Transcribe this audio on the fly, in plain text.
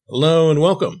Hello and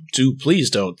welcome to Please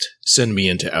Don't Send Me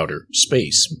Into Outer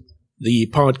Space, the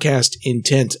podcast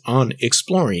intent on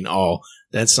exploring all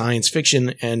that science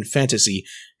fiction and fantasy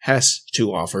has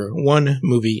to offer, one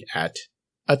movie at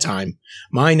a time.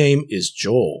 My name is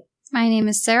Joel. My name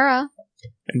is Sarah.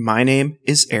 And my name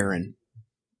is Aaron.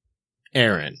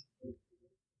 Aaron.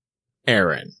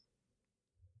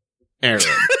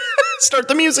 Start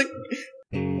the music!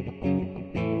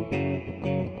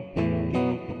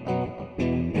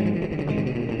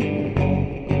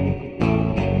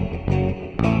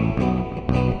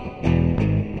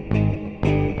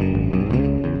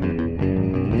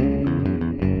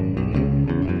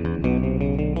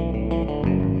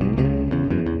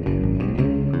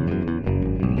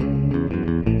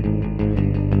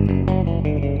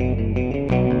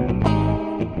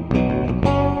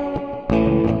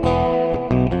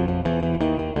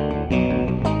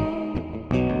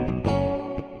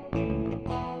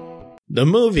 The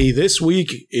movie this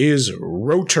week is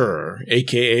Rotor,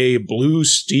 aka Blue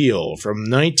Steel, from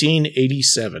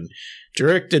 1987,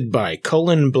 directed by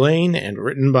Colin Blaine and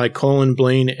written by Colin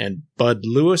Blaine and Bud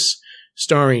Lewis,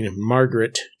 starring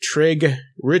Margaret Trigg,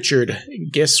 Richard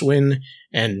Geswin,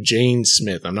 and Jane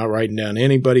Smith. I'm not writing down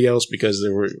anybody else because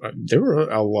there were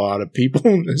a lot of people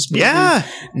in this movie. Yeah!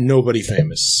 Nobody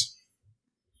famous.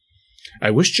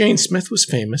 I wish Jane Smith was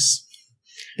famous.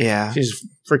 Yeah. She's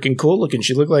freaking cool looking.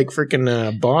 She looked like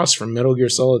freaking Boss from Metal Gear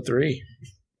Solid 3.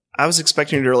 I was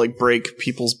expecting her to like break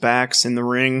people's backs in the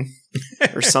ring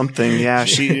or something. Yeah,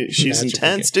 she's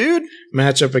intense, dude.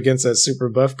 Match up against that super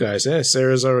buff guy. Yeah,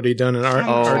 Sarah's already done an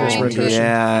artist rendition.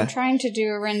 Yeah. I'm trying to do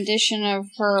a rendition of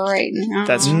her right now.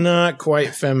 That's not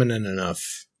quite feminine enough.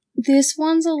 This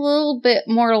one's a little bit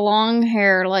more long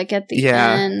hair, like at the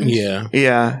end.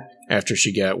 Yeah. After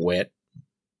she got wet.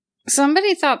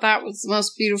 Somebody thought that was the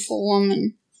most beautiful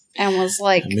woman and was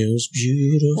like, most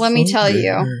beautiful. let me tell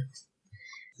you,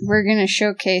 we're going to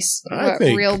showcase what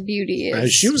think real beauty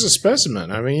is. She was a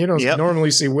specimen. I mean, you don't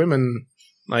normally see women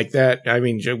like that. I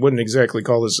mean, I wouldn't exactly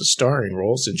call this a starring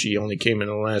role since she only came in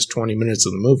the last 20 minutes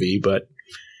of the movie, but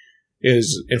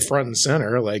is in front and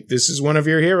center. Like, this is one of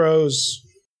your heroes.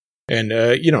 And,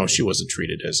 she wasn't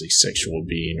treated as a sexual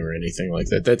being or anything like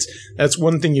that. That's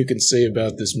one thing you can say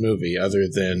about this movie, other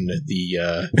than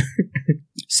the,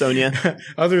 Sonia.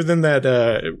 Other than that,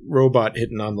 robot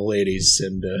hitting on the ladies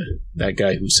and, that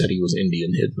guy who said he was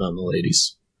Indian hitting on the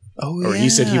ladies. Oh, yeah. Or he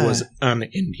said he was an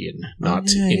Indian, not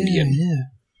Indian.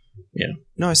 Yeah.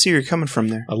 No, I see where you're coming from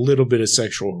there. A little bit of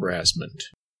sexual harassment.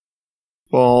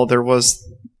 Well, there was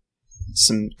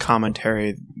some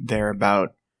commentary there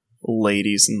about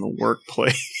ladies in the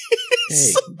workplace.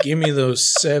 Hey, give me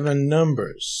those 7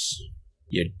 numbers.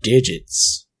 Your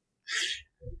digits.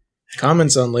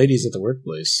 Comments on ladies at the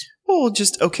workplace. Well,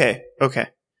 just okay.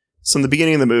 So in the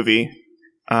beginning of the movie,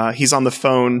 he's on the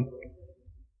phone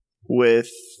with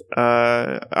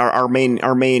our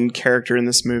main character in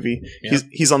this movie. Yep.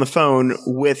 He's on the phone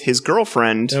with his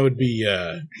girlfriend. That would be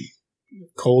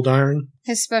Cold Iron.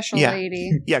 His special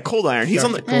lady. Yeah, Cold Iron. He's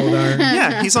on the Cold Iron.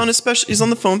 Yeah, he's on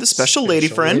the phone with a special lady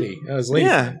friend. That was lady.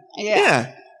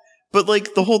 Yeah. But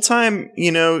like the whole time,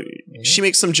 she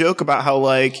makes some joke about how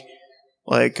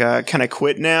can I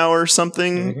quit now or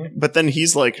something? Mm-hmm. But then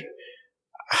he's like,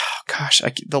 oh, gosh,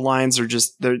 the lines are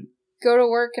just they're. Go to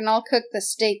work and I'll cook the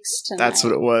steaks tonight. That's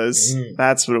what it was.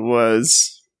 That's what it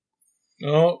was.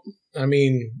 Oh, I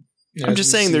mean, I'm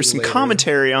just saying, there's some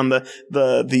commentary on the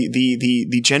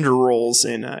gender roles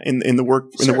in the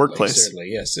workplace. Certainly,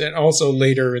 yes, and also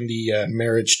later in the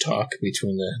marriage talk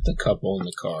between the couple in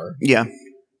the car. Yeah,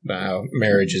 about how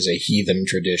marriage is a heathen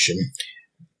tradition,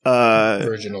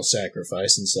 virginal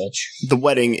sacrifice and such. The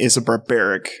wedding is a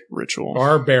barbaric ritual.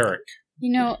 Barbaric.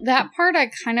 That part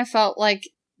I kind of felt like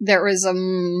there was a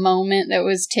moment that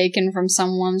was taken from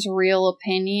someone's real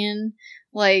opinion.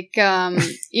 Like,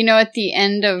 at the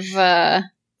end of what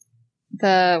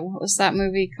was that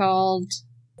movie called?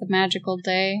 The Magical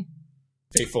Day?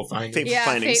 Fateful Findings.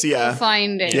 Fateful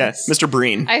Findings. Yes, Mr.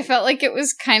 Breen. I felt like it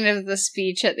was kind of the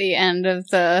speech at the end of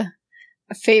the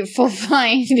Fateful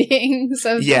Findings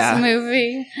of this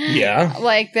movie. Yeah.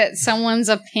 Like that someone's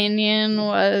opinion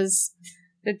was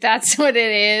that's what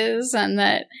it is, and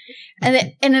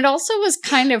it also was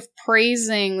kind of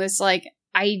praising this like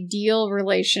ideal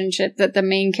relationship that the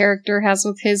main character has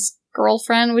with his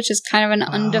girlfriend, which is kind of an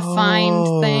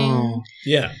undefined thing.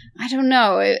 Yeah. I don't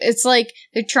know. It's like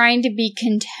they're trying to be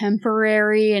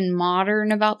contemporary and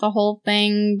modern about the whole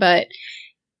thing, but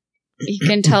you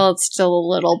can tell it's still a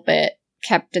little bit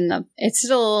it's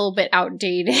still a little bit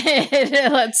outdated.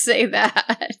 Let's say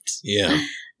that. Yeah.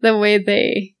 The way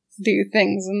they do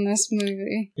things in this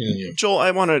movie. Yeah. Joel,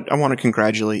 I want to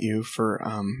congratulate you for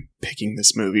picking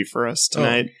this movie for us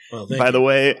tonight. Well, By the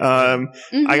way,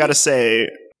 I gotta say,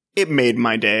 it made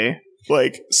my day.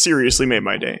 Like, seriously made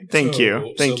my day. Thank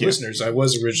you. Listeners, I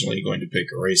was originally going to pick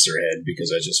Eraserhead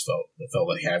because I felt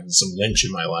like having some Lynch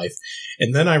in my life.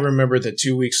 And then I remembered that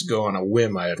 2 weeks ago on a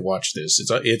whim I had watched this.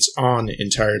 It's on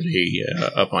entirely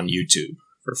up on YouTube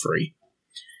for free.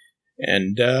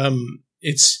 And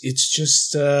it's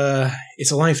just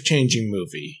it's a life-changing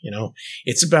movie, you know.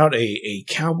 It's about a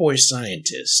cowboy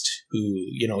scientist who,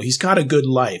 you know, he's got a good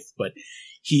life, but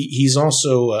he's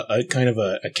also a kind of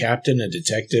a captain, a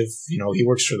detective. You know, he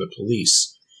works for the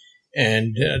police.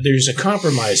 And there's a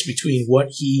compromise between what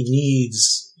he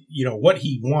needs, you know, what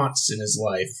he wants in his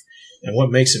life and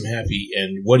what makes him happy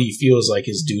and what he feels like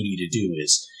his duty to do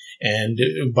is. And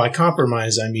by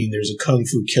compromise, I mean there's a kung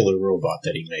fu killer robot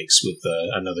that he makes with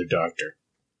another doctor.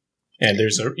 And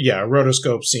there's a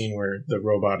rotoscope scene where the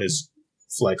robot is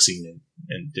flexing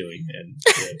and doing. And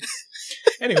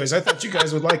anyways, I thought you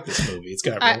guys would like this movie. It's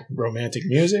got romantic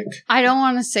music. I don't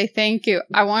want to say thank you.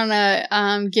 I want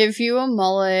to give you a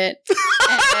mullet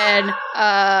and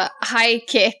a high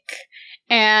kick.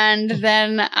 And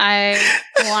then I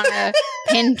want to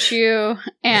pinch you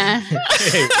and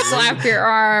slap your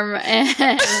arm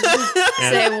and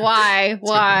say,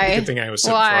 why? Good thing I was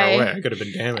so far away. I could have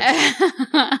been damaged.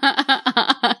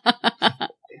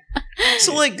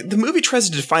 So, like, the movie tries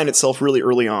to define itself really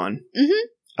early on.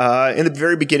 Mm-hmm. In the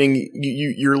very beginning,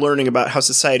 you're learning about how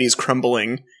society is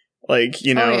crumbling. Like,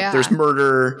 you know, there's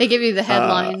murder. They give you the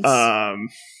headlines.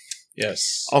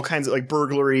 Yes. All kinds of, like,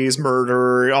 burglaries,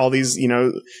 murder, all these, you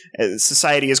know,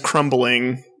 society is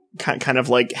crumbling kind of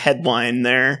like headline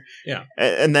there. Yeah.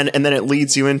 And then it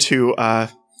leads you into a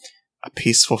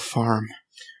peaceful farm.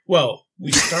 Well,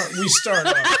 we start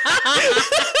off.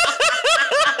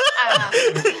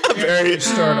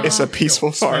 It's a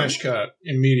peaceful farm. Smash cut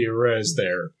in media res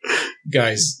there.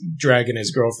 Guy's dragging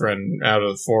his girlfriend out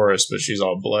of the forest, but she's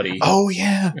all bloody. Oh,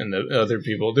 yeah. And the other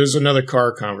people. There's another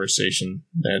car conversation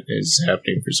that is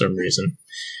happening for some reason.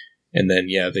 And then,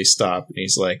 they stop, and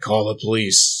he's like, call the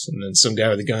police. And then some guy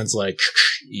with a gun's like,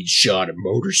 he shot a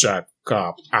motorcycle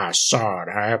cop. I saw it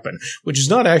happen. Which is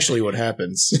not actually what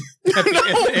happens. Not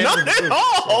at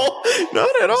all.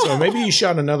 Not at all. So maybe he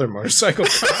shot another motorcycle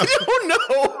cop. Oh, no.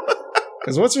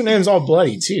 Because what's her name's all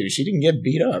bloody, too. She didn't get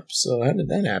beat up. So how did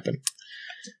that happen?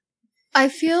 I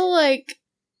feel like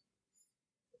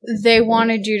they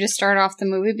wanted you to start off the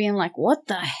movie being like, what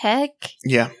the heck?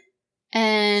 Yeah.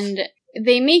 And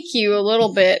they make you a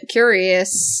little bit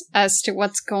curious as to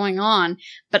what's going on.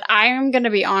 But I am going to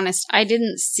be honest, I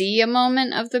didn't see a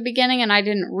moment of the beginning, and I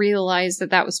didn't realize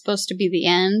that was supposed to be the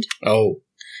end. Oh.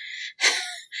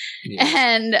 Yeah.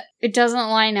 And it doesn't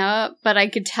line up, but I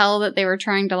could tell that they were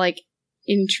trying to, like,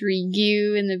 intrigue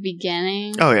you in the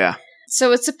beginning. Oh, yeah.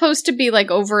 So it's supposed to be,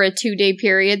 like, over a 2-day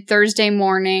period, Thursday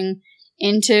morning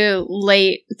into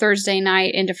late Thursday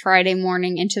night, into Friday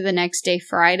morning, into the next day,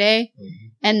 Friday. Mm-hmm.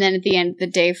 And then at the end of the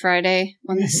day, Friday,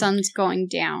 when the sun's going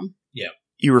down. Yeah.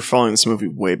 You were following this movie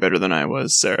way better than I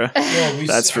was, Sarah. Well,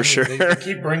 that's for sure. They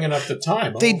keep bringing up the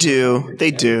time. They do.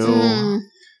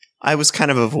 I was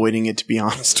kind of avoiding it, to be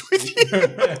honest with you.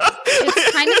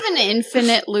 It's kind of an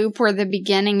infinite loop where the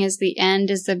beginning is the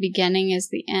end, is the beginning is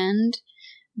the end.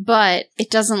 But it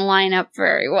doesn't line up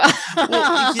very well.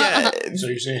 Yeah. So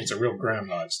you're saying it's a real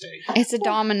Groundhog's Day. It's a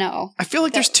domino. I feel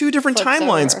like there's two different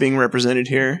timelines being represented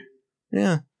here.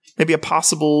 Yeah. Maybe a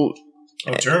possible...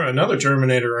 another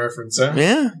Terminator reference, huh?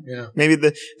 Yeah. Yeah. Maybe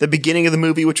the beginning of the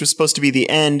movie, which was supposed to be the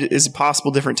end, is a possible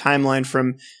different timeline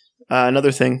from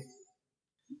another thing.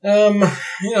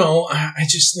 I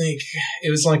just think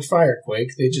it was like Firequake.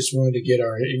 They just wanted to get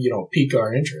pique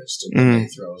our interest and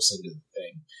throw us into the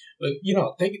thing. But,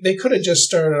 they could have just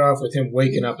started off with him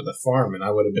waking up at the farm, and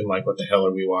I would have been like, what the hell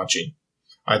are we watching?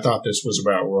 I thought this was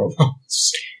about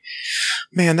robots.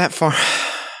 Man, that farm...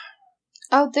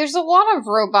 Oh, there's a lot of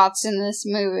robots in this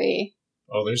movie.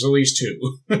 Oh, there's at least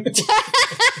 2.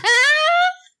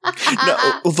 No,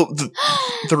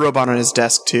 the robot on his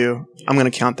desk, too. I'm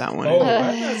going to count that one. Oh,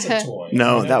 that's a toy.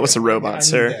 No, that was a robot,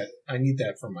 sir. I need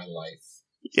that for my life.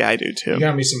 Yeah, I do, too. You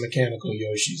got me some mechanical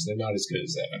Yoshis. They're not as good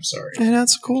as that. I'm sorry. Yeah,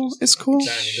 that's cool. It's cool.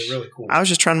 They're really cool. I was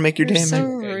just trying to make your day, so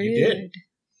man. Yeah, you did.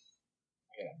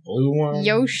 I got a blue one.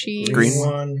 Yoshi. Green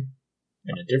one.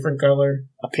 And a different color.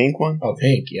 A pink one? Oh,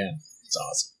 pink, yeah. It's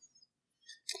awesome.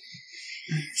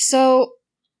 So,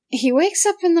 he wakes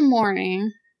up in the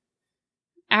morning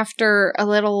after a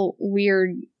little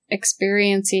weird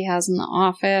experience he has in the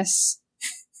office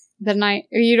the night,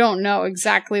 you don't know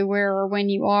exactly where or when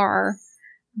you are,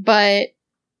 but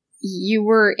you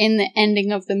were in the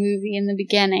ending of the movie in the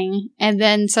beginning, and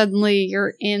then suddenly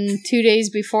you're in 2 days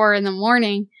before in the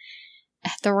morning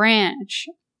at the ranch.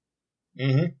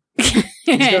 Mm-hmm.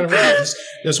 He's got a ranch.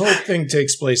 This whole thing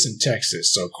takes place in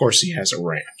Texas, so of course he has a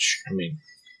ranch. I mean,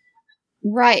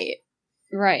 right.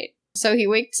 So he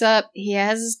wakes up, he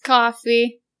has his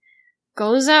coffee,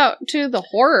 goes out to the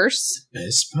horse.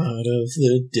 Best part of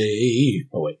the day.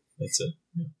 Oh wait, that's it.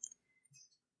 Yeah.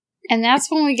 And that's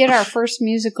when we get our first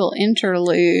musical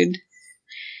interlude.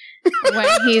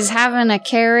 When he's having a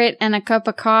carrot and a cup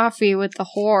of coffee with the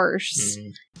horse.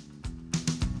 Mm-hmm.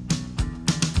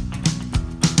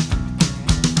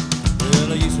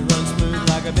 Well, I used to run smooth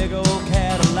like a big old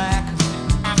Cadillac.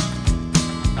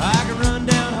 I could run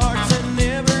down hearts and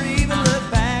never even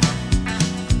look back.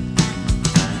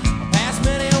 I passed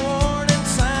many a warning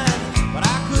sign, but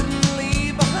I couldn't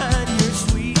leave behind your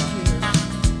sweet kiss.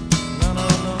 No.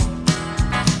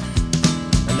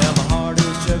 And now my heart is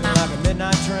chugging like a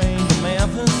midnight train to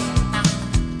Memphis.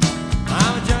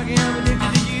 I'm a junkie, I'm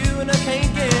addicted to you, and I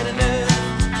can't get enough.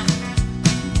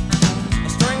 A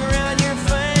string around your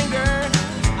finger,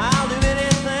 I'll do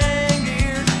anything,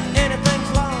 dear. Anything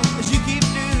as long as you keep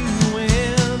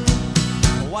doing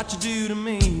what you do to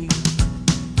me.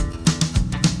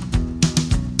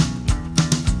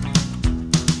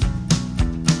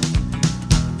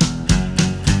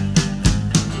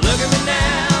 Look at me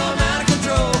now, I'm out of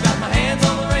control. Got my hands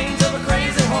on the reins of a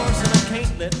crazy horse, and I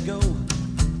can't let go.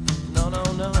 No.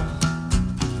 'Cause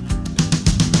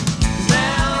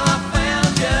now I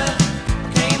found you,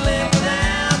 can't live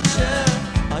without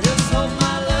you. I just hope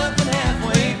my love can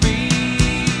halfway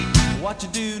be what you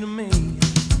do to me.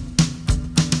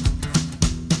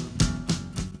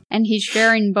 And he's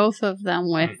sharing both of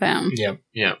them with him.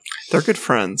 Yeah. They're good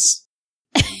friends.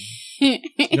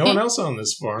 No one else on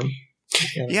this farm.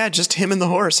 Yeah, just him and the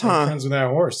horse, huh? Friends with that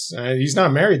horse. He's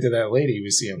not married to that lady we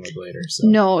see him with later. So.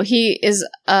 No, he is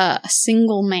a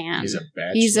single man. He's a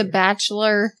bachelor. He's a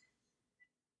bachelor.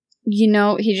 You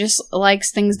know, he just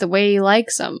likes things the way he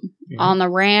likes them. Yeah. On the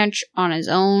ranch, on his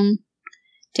own.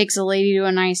 Takes a lady to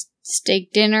a nice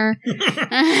steak dinner.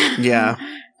 Yeah.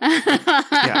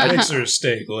 I makes her a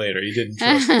steak later. He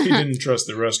didn't trust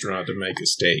the restaurant to make a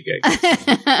steak. I guess.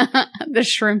 The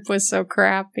shrimp was so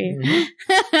crappy. Mm-hmm.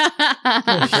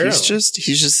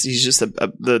 He's just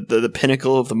the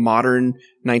pinnacle of the modern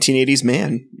 1980s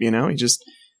man. You know,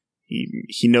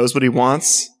 he knows what he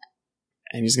wants,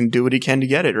 and he's going to do what he can to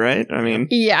get it. Right? I mean,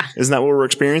 Yeah. isn't that what we're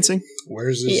experiencing?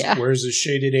 Wears his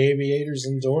shaded aviators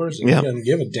indoors, and he doesn't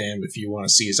give a damn if you want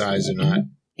to see his eyes or not.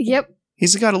 Yep.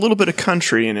 He's got a little bit of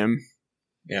country in him.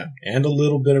 Yeah, and a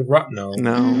little bit of rock. No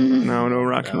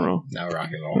rock and roll. No rock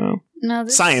and roll. No,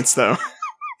 Science, though.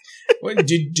 Wait,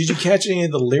 did you catch any of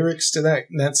the lyrics to that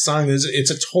song? It's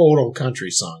a total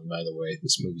country song, by the way.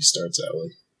 This movie starts out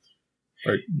with,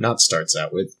 or not starts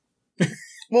out with.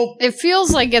 Well, it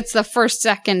feels like it's the first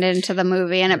second into the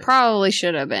movie, and it probably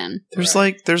should have been. There's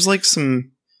like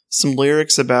some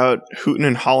lyrics about hootin'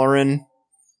 and hollerin'.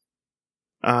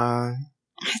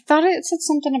 I thought it said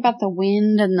something about the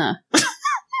wind and the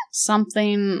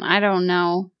something. I don't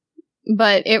know.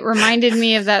 But it reminded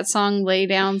me of that song, Lay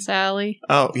Down, Sally.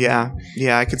 Oh, yeah.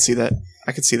 Yeah, I could see that.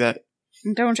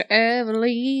 Don't you ever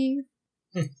leave.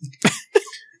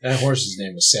 That horse's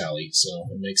name was Sally, so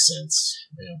it makes sense.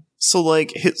 Yeah. So,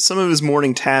 like, some of his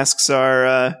morning tasks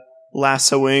are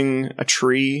lassoing a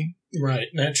tree. Right.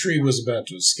 And that tree was about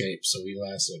to escape, so he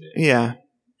lassoed it. Yeah.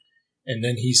 And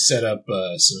then he set up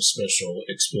some special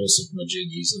explosive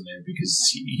majiggies in there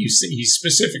because he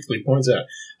specifically points out,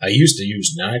 I used to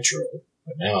use nitro,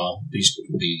 but now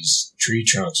these tree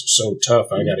trunks are so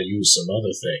tough, I got to use some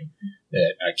other thing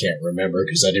that I can't remember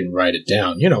because I didn't write it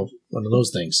down. You know, one of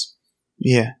those things.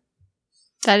 Yeah.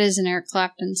 That is an Eric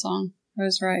Clapton song. I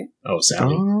was right. Oh,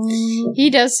 Sally.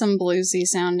 He does some bluesy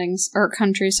sounding or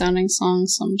country sounding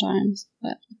songs sometimes.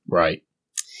 But right.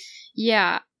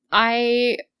 Yeah,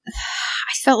 I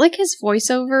felt like his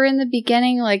voiceover in the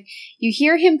beginning, like, you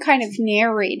hear him kind of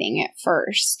narrating at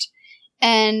first,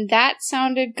 and that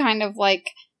sounded kind of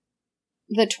like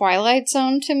the Twilight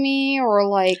Zone to me, or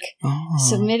like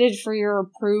submitted for your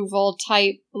approval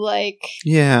type, like,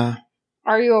 yeah,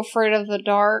 are you afraid of the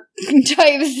dark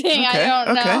type thing? Okay, I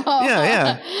don't know.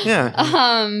 Yeah.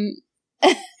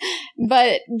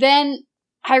 But then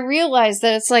I realized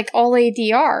that it's like all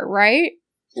ADR, right?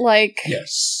 Like,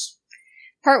 yes.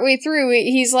 Partway through,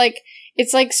 he's like,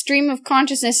 it's like stream of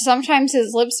consciousness. Sometimes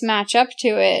his lips match up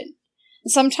to it.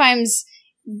 Sometimes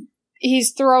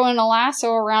he's throwing a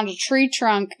lasso around a tree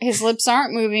trunk. His lips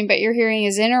aren't moving, but you're hearing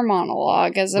his inner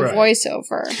monologue as a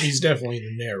voiceover. He's definitely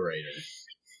the narrator.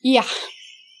 Yeah.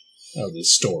 the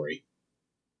story,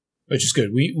 which is good.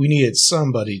 We needed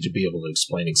somebody to be able to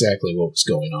explain exactly what was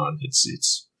going on.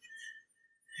 It's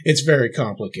very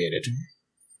complicated.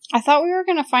 I thought we were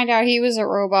going to find out he was a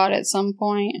robot at some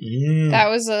point. That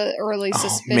was a early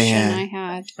suspicion man. I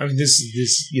had. I mean, this,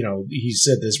 he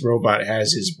said this robot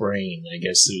has his brain. I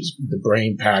guess it was the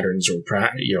brain patterns were,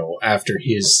 after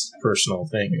his personal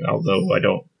thing. Although I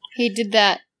don't. He did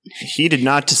that. He did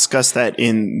not discuss that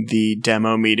in the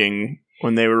demo meeting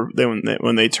when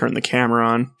they turned the camera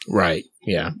on. Right.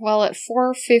 Yeah. Well, at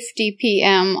 4:50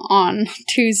 p.m. on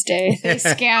Tuesday, they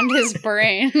scanned his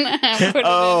brain. And put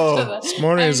Oh. it into the, This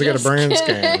morning I got a brain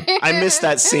scan. I missed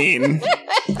that scene.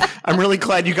 I'm really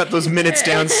glad you got those minutes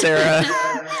down, Sarah.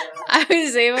 I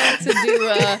was able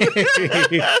to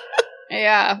do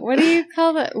yeah, what do you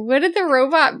call that? What did the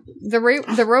robot...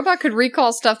 The robot could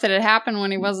recall stuff that had happened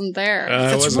when he wasn't there.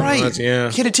 That's right. Yeah.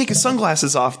 He had to take his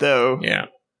sunglasses off, though. Yeah.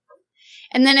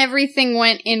 And then everything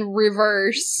went in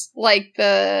reverse, like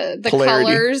the Polarity.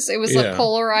 colors. It was Yeah. a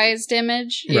polarized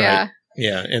image. Right. Yeah.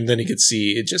 Yeah, and then he could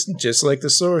see it just like the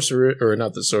sorcerer, or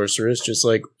not the sorceress, just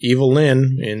like Evil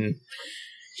Lynn in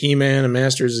He-Man and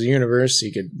Masters of the Universe.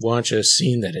 He could watch a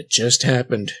scene that had just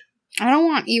happened. I don't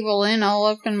want Evil Lynn all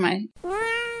up in my...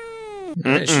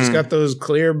 Yeah, she's got those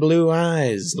clear blue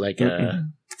eyes, like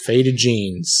faded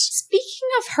jeans. Speaking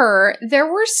of her, there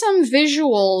were some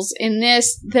visuals in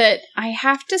this that I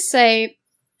have to say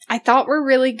I thought were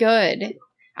really good.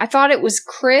 I thought it was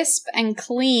crisp and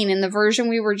clean in the version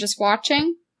we were just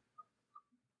watching.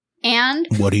 And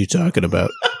What are you talking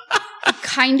about? it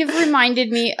kind of reminded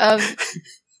me of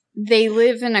They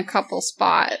Live in a Couple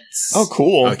Spots. Oh,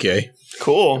 cool. Okay.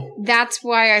 Cool. That's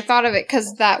why I thought of it,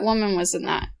 because that woman was in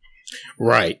that.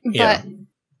 Right. Yeah. But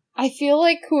I feel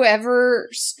like whoever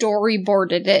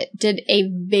storyboarded it did a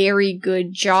very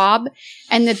good job,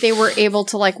 and that they were able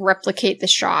to like replicate the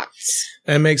shots.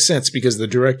 That makes sense because the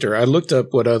director, I looked up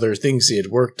what other things he had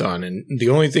worked on, and the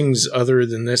only things other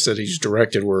than this that he's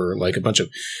directed were like a bunch of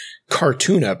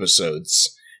cartoon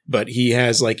episodes. But he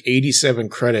has like 87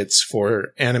 credits for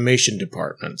animation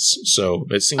departments. So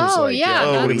it seems Oh, like yeah, that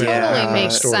it would have been totally a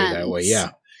makes story that sense. way. Yeah.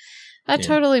 That Yeah.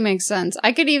 totally makes sense.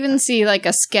 I could even see like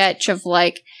a sketch of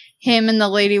like him and the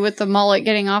lady with the mullet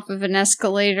getting off of an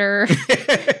escalator.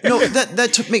 No,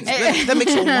 that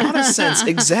makes a lot of sense.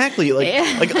 Exactly. Like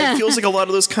it feels like a lot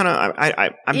of those kind of.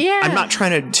 I'm not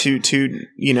trying to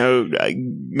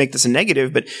make this a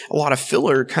negative, but a lot of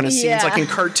filler kind of scenes Yeah. like in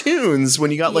cartoons when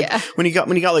you got like when you got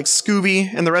like Scooby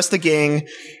and the rest of the gang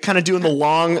kind of doing the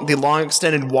long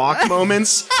extended walk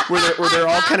moments where they're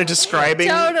all kind of describing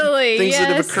Totally, things that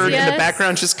have yes, occurred in the yes.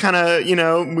 background, just kind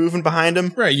of moving behind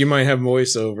them. Right. You might have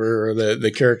voiceover or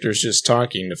the character's just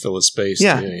talking to fill a space.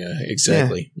 Yeah. Yeah,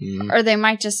 exactly. Mhm. Or they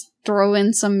might just throw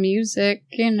in some music,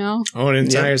 Oh, an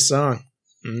entire song.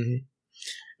 Hmm.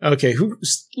 Okay,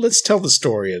 let's tell the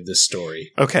story of this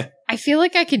story. Okay. I feel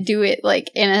like I could do it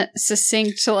like in a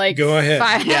succinct, like Go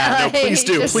ahead. Yeah. No, please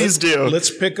do. Please do.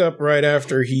 Let's pick up right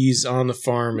after he's on the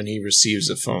farm and he receives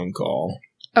a phone call.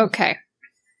 Okay.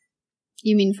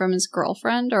 You mean from his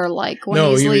girlfriend, or like when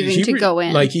he's leaving to go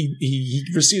in? Like he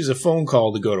receives a phone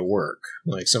call to go to work.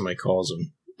 Like somebody calls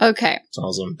him, Okay.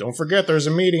 tells him, "Don't forget there's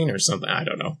a meeting" or something. I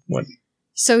don't know what.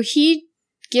 So he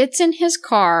gets in his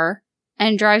car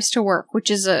and drives to work,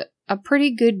 which is a pretty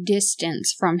good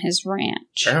distance from his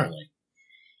ranch. Apparently,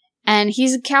 And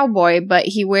he's a cowboy, but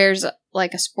he wears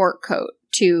like a sport coat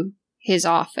to his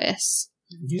office.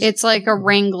 It's like a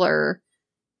Wrangler,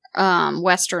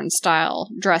 Western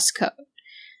style dress code.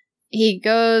 He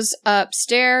goes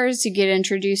upstairs. You get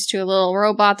introduced to a little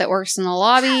robot that works in the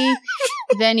lobby.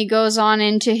 Then he goes on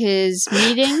into his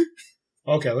meeting.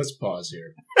 Okay, let's pause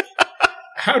here.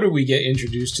 How do we get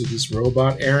introduced to this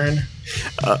robot, Aaron?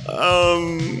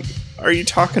 Are you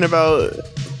talking about?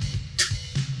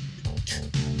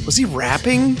 Was he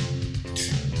rapping?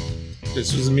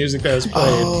 This was the music that was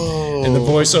played. Oh, And the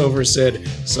voiceover said,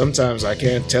 "Sometimes I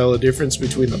can't tell the difference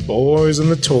between the boys and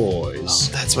the toys."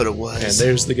 that's what it was. And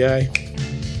there's the guy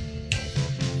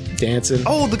dancing.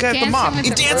 oh, the guy at the Dancing mop. with He's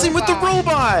the dancing with the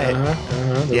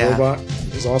robot. The Yeah. robot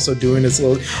is also doing his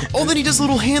little. Oh, then he does a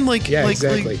little hand Yeah,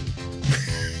 exactly.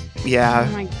 Yeah.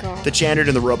 Oh my god. The janitor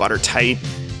and the robot are tight.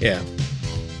 Yeah.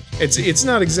 It's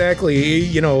not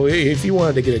exactly, if you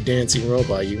wanted to get a dancing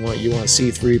robot, you want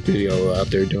C-3PO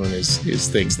out there doing his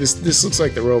things. This looks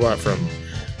like the robot from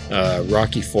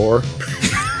Rocky IV.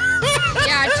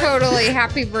 Yeah, totally.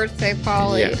 Happy birthday,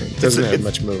 Polly. Yeah, it doesn't have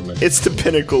much movement. It's the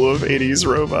pinnacle of 80s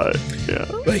robot. Yeah.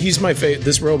 But he's my favorite.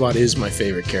 This robot is my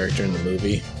favorite character in the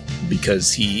movie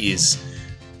because he is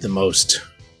the most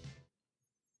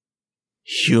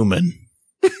human.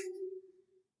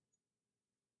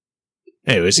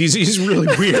 Anyways, he's a really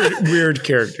weird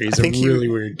character. He's a think really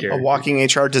weird character. A walking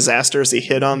HR disaster as he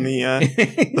hit on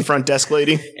the front desk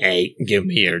lady. Hey, give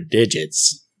me your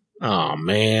digits. Oh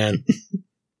man.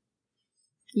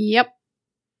 Yep.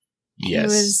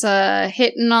 Yes. He was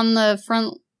hitting on the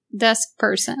front desk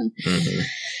person. Mhm.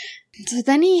 So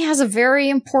then he has a very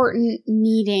important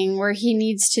meeting where he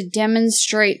needs to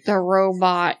demonstrate the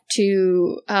robot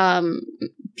to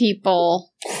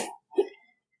people.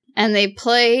 And they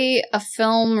play a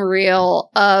film reel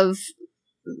of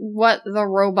what the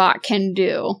robot can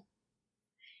do.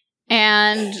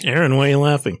 And Aaron, why are you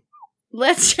laughing?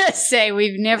 let's just say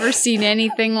we've never seen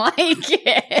anything like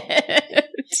it.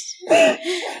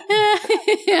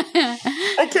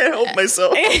 I can't help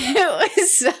myself. It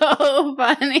was so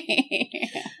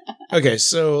funny. Okay,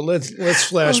 so let's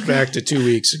flash back to 2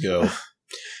 weeks ago.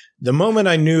 The moment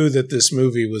I knew that this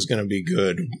movie was going to be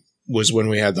good was when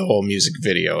we had the whole music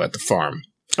video at the farm.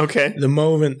 Okay. The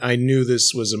moment I knew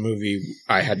this was a movie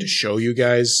I had to show you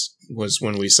guys was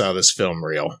when we saw this film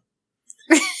reel.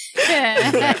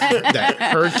 That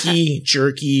herky,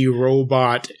 jerky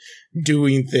robot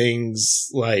doing things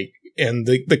like, and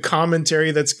the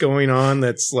commentary that's going on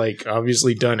that's like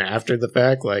obviously done after the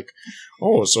fact, like,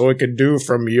 oh, so it could do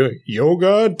from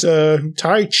yoga to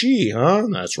Tai Chi, huh?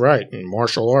 That's right. And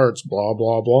martial arts, blah,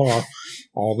 blah, blah.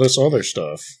 All this other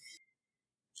stuff.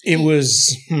 It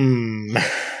was, something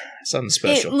It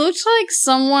special. looked like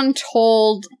someone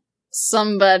told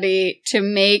somebody to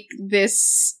make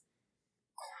this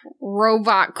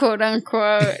robot, quote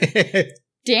unquote,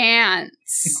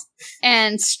 dance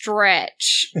and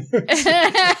stretch.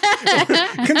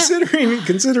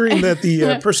 Considering that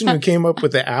the person who came up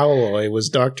with the alloy was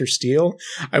Dr. Steele,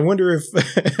 I wonder if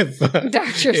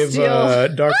Dr.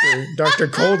 Steele. Dr.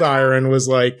 Cold Iron was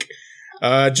like,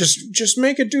 just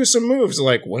make it do some moves.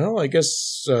 Like, well, I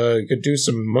guess it could do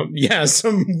some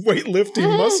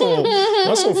weightlifting,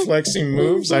 muscle flexing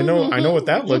moves. I know what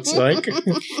that looks like.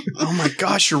 Oh my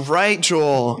gosh, you're right,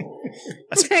 Joel.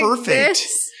 That's Like perfect.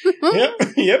 this. Yep.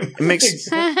 It makes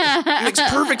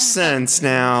perfect sense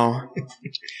now.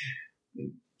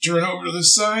 Turn over to the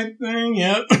side thing.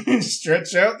 Yep.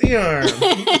 Stretch out the arm.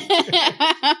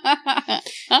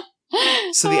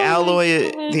 So the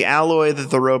alloy that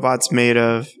the robot's made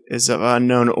of is of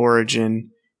unknown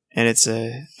origin, and it's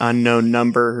a unknown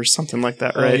number or something like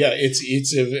that, right? Yeah,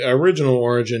 it's of original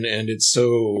origin, and it's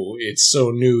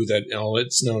so new that all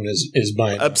it's known is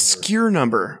by a Obscure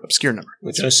number,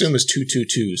 which I assume is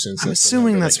 222. Since I'm that's the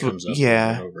assuming number that's that what- comes up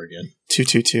yeah. over and over again.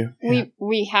 222.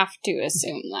 We have to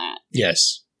assume that.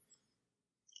 Yes.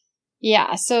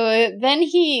 Yeah, so then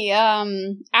he,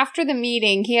 after the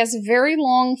meeting, he has a very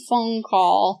long phone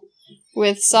call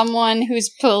with someone who's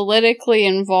politically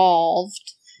involved.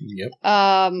 Yep.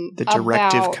 The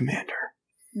directive about commander.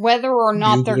 whether or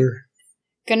not they're Bugler.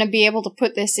 going to be able to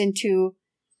put this into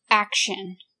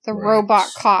action. The Right.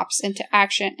 robot cops into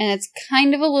action. And it's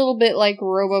kind of a little bit like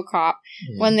RoboCop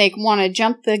when they want to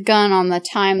jump the gun on the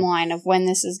timeline of when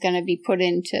this is going to be put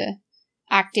into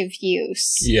active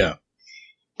use. Yeah.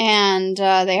 And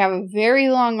they have a very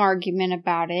long argument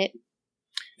about it.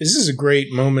 This is a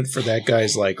great moment for that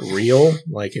guy's like reel,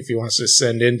 like if he wants to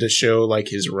send in to show like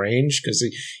his range, because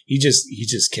he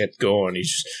just kept going. He's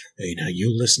just, hey, now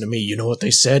you listen to me. You know what they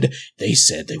said? They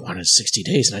said they wanted 60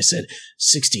 days, and I said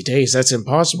 60 days. That's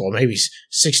impossible. Maybe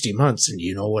 60 months. And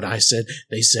you know what I said?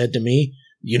 They said to me.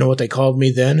 You know what they called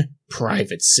me then?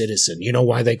 Private citizen. You know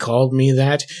why they called me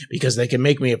that? Because they can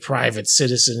make me a private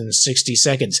citizen in 60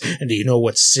 seconds. And do you know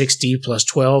what 60 plus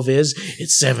 12 is?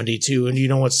 It's 72. And do you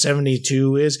know what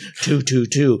 72 is?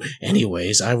 222.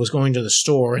 Anyways, I was going to the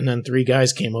store, and then 3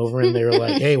 guys came over, and they were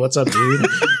like, hey, what's up, dude?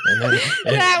 And then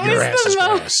That your was ass the is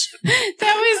mo- grass.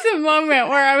 That was the moment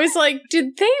where I was like,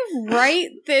 did they write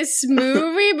this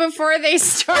movie before they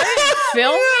started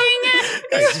filming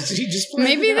it? He just planned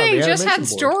Maybe it out, they the just had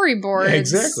animation board. storyboards. Yeah,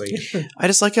 exactly. I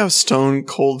just like how stone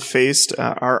cold faced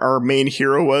our main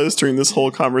hero was during this whole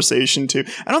conversation too.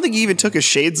 I don't think he even took his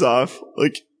shades off.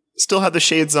 Like, still had the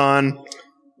shades on.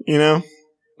 You know.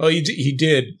 Oh, he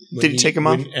did. When Did he take 'em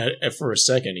off? For a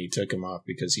second, he took him off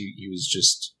because he was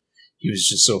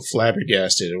just so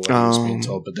flabbergasted at what he was being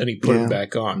told. But then he put him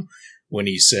back on when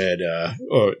he said,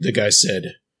 or the guy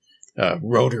said,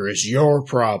 Rotor is your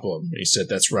problem. And he said,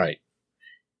 that's right.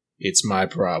 It's my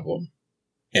problem.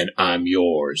 And I'm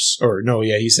yours. Or no,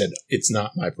 yeah, he said, it's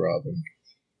not my problem.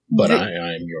 But I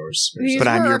am yours. These But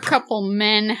I'm were your a couple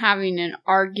men having an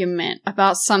argument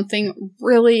about something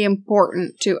really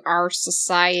important to our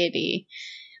society.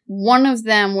 One of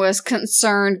them was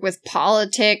concerned with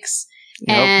politics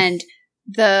Yep. and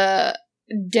the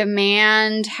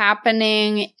demand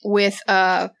happening with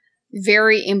a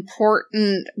very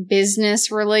important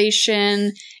business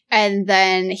relation. And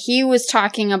then he was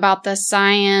talking about the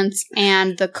science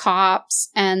and the cops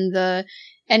and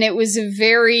it was a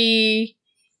very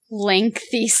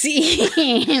lengthy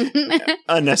scene.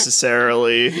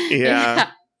 Unnecessarily.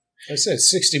 Yeah. I said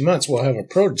 60 months we'll have a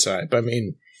prototype. I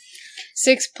mean,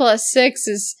 6 + 6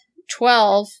 is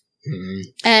 12. mm,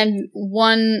 And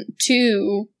 1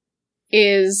 2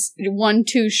 is 1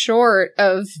 2 short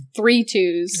of 3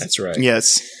 2s. that's right.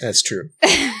 Yes. That's true.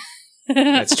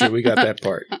 That's true. We got that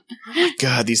part.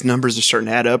 God, these numbers are starting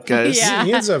to add up, guys. Yeah.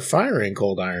 He ends up firing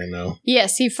Cold Iron, though.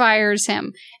 Yes, he fires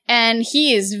him. And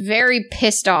he is very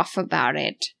pissed off about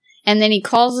it. And then he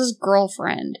calls his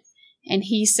girlfriend. And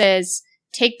he says,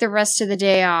 take the rest of the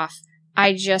day off.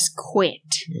 I just quit.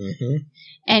 Mm-hmm.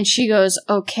 And she goes,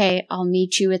 okay, I'll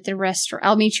meet you at the restaurant.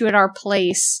 I'll meet you at our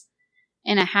place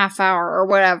in a half hour or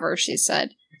whatever, she said.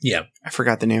 Yeah. I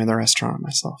forgot the name of the restaurant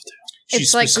myself, too. She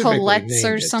It's like specifically Colette's named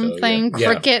or it, though, something. yeah.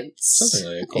 Crickets. Something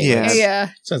like that. Yeah. Yeah.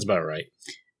 Sounds about right.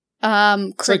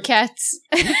 Crickets.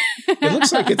 It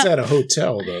looks like it's at a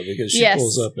hotel, though, because she Yes.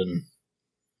 pulls up and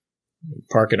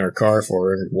parking her car for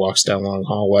her and walks down a long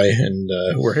hallway, and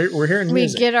we're hearing We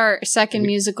music. get our second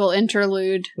musical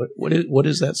interlude. What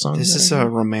is that song? This is a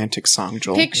romantic song,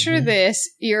 Joel. Picture this.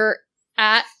 You're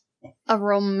at a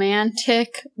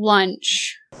romantic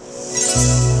lunch.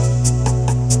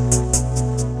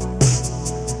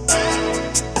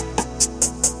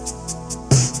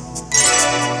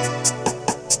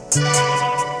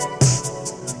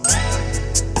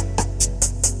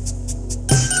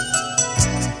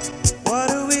 What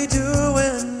are we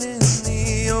doing in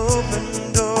the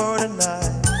open door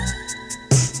tonight?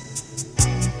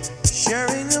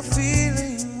 Sharing a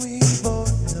feeling we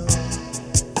both know.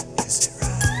 Is it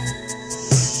right?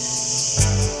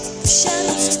 The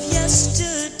shadows of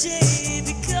yesterday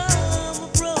become a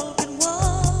broken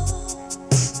wall,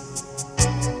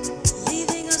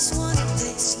 leaving us one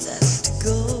place left to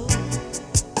go.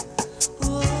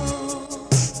 Whoa.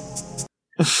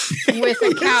 With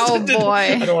a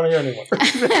cowboy. I don't want to hear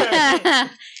anymore.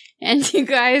 And you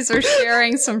guys are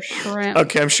sharing some shrimp.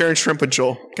 Okay, I'm sharing shrimp with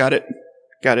Joel. Got it.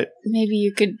 Maybe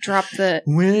you could drop the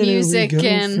music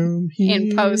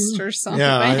in post or something.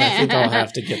 Yeah, I think I'll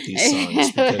have to get these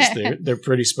songs because they're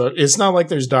pretty It's not like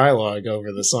there's dialogue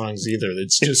over the songs either.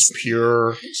 It's just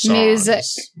pure songs. Music.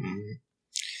 Mhm.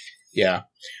 Yeah.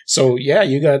 So yeah,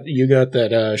 you got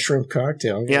that shrimp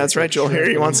cocktail. Yeah, that's right, Joel. Here,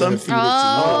 you want some?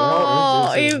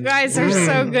 Oh, you guys are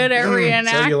so good at reenacting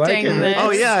So you like it, right? this.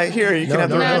 Oh, yeah, here, you can have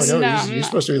the rest. No. You're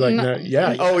supposed to be like, No.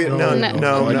 yeah. Oh, yeah, no, I don't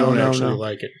no, actually no.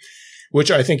 like it. Which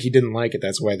I think he didn't like it.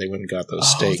 That's why they went and got those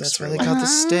steaks. That's for why they lunch. got the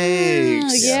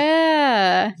steaks.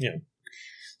 Yeah. Yeah.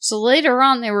 So later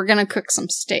on, they were going to cook some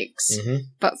steaks. Mhm.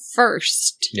 But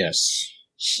first, Yes.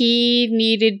 he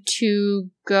needed to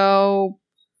go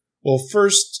Well,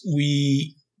 first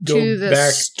we go to the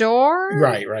back. store.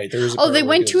 Right. There was. Oh, they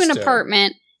went to an apartment.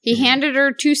 apartment. He Mhm. handed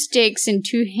her 2 steaks in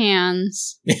 2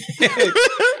 hands. 2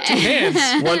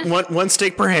 hands. One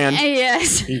steak per hand.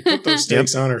 Yes. He put those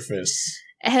steaks on her fists.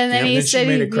 And then And he then said she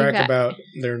made a he'd be crack back. about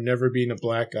there never being a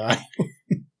black eye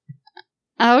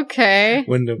Okay.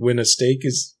 when they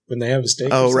have a steak.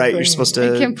 Oh, or right. something. You're supposed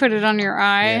You to. can put it on your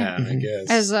eye Yeah, I guess.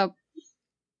 as a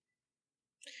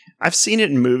I've seen it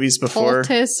in movies before.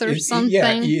 poultice or something.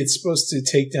 Yeah, it's supposed to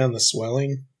take down the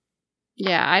swelling.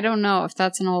 Yeah, I don't know if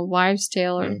that's an old wives'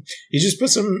 tale or. Mm. You just put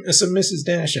some Mrs.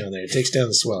 Dash on there. It takes down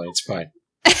the swelling. It's fine.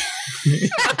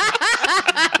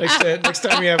 Next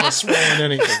time you have a swollen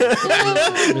anything,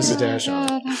 Mrs. Dash on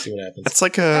it. See what happens. It's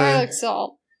like Garlic a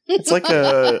salt. it's like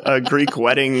a Greek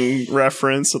wedding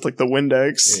reference with like the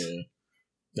Windex. Yeah.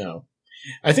 No.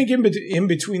 I think in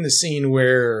between the scene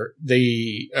where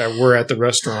they were at the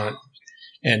restaurant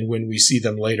and when we see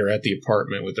them later at the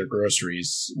apartment with their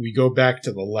groceries, we go back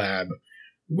to the lab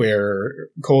where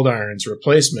Cold Iron's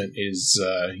replacement is,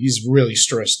 he's really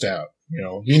stressed out. You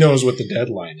know, he knows what the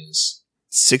deadline is.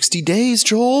 60 days,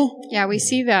 Joel. Yeah, we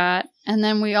see that, and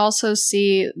then we also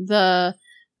see the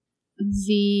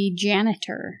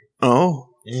janitor Oh.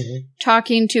 Mm-hmm.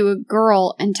 talking to a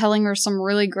girl and telling her some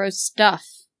really gross stuff,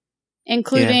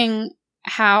 including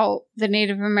how the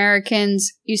Native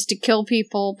Americans used to kill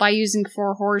people by using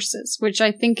 4 horses, which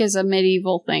I think is a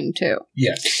medieval thing too.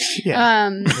 Yes, Yeah.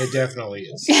 it definitely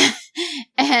is.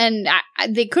 And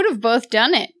they could have both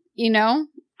done it, you know?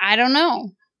 I don't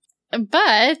know.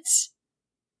 But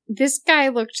this guy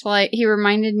looked like he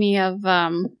reminded me of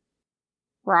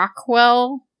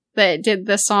Rockwell that did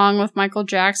the song with Michael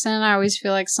Jackson. I always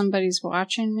feel like somebody's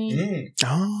watching me. Mm.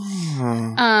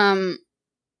 Oh.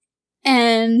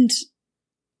 And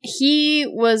he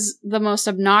was the most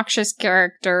obnoxious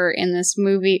character in this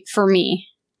movie for me.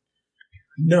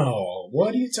 No,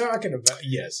 what are you talking about?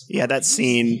 Yes. Yeah, that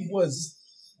scene. He was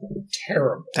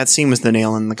terrible. That scene was the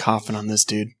nail in the coffin on this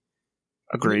dude.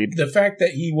 Agreed. The fact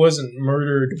that he wasn't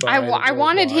murdered by I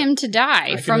wanted robot, him to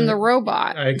die from the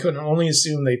robot. I could only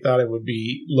assume they thought it would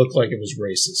look like it was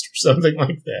racist or something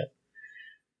like that.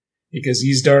 Because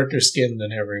he's darker skinned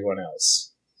than everyone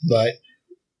else. But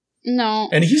No.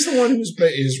 and he's the one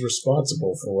is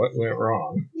responsible for what went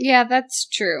wrong. Yeah, that's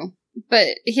true. But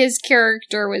his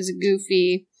character was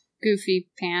goofy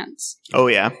pants. Oh,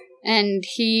 yeah. And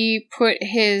he put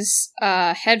his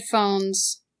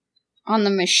headphones on the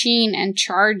machine and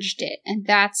charged it. And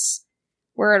that's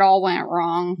where it all went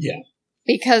wrong. Yeah.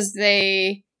 Because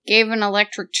they gave an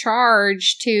electric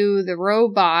charge to the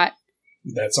robot.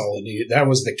 That's all it needed. That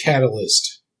was the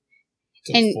catalyst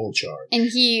to full charge. And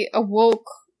he awoke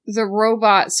the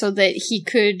robot so that he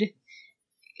could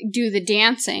do the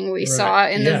dancing we saw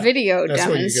in the video That's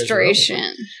what you guys were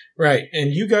demonstration. Right.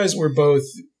 And you guys were both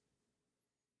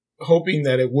hoping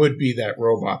that it would be that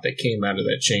robot that came out of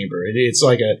that chamber. It's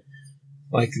like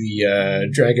the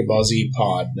Dragon Ball Z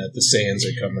pod that the Saiyans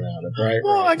are coming out of, right?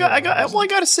 Well, right. I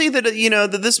got to say that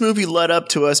that this movie led up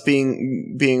to us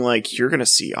being like, you're gonna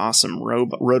see awesome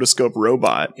rotoscope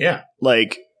robot, Yeah.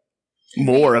 like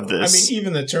more of I this. mean,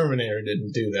 even the Terminator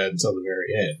didn't do that until the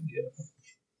very end. You know?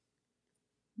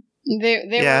 They were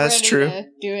Yeah, that's ready true. to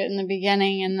do it in the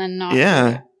beginning and then not.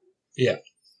 Yeah. Yeah.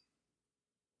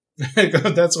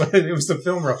 That's why it was the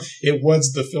film reel. It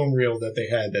was the film reel that they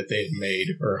had made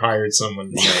or hired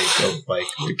someone to make of like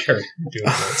the character doing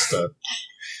that stuff.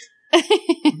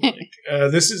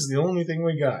 This is the only thing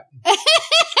we got.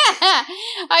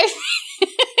 I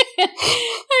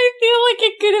feel like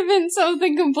it could have been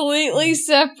something completely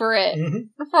separate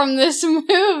from this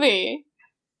movie.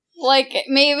 Like,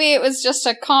 maybe it was just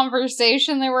a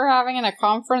conversation they were having in a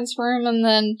conference room, and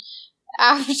then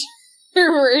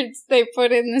afterwards they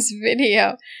put in this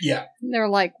video. Yeah. They're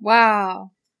like,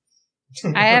 wow,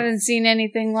 I haven't seen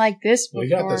anything like this before. We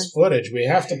got this footage. We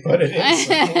have to put it in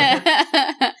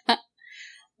somewhere.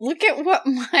 Look at what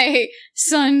my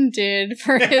son did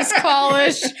for his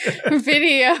college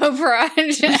video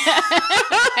project.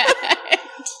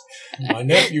 My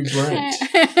nephew Brent.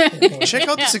 Check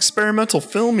out this experimental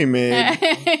film he made.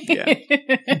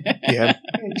 Yeah.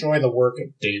 Enjoy the work of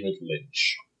David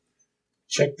Lynch.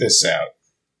 Check this out.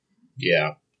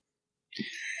 Yeah.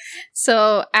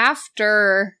 So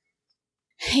after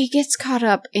he gets caught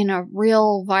up in a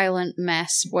real violent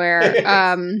mess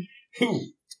where Who?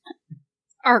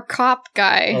 our cop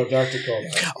guy, Oh, Dr.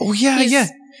 Coleman. Oh yeah,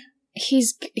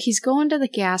 he's going to the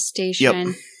gas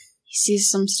station. He sees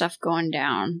some stuff going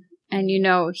down, and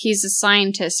he's a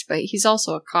scientist, but he's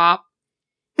also a cop,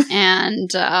 and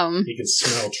He can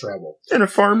smell trouble. And a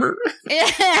farmer.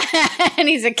 and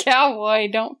he's a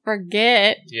cowboy. Don't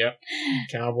forget. Yep.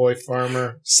 Cowboy,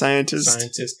 farmer,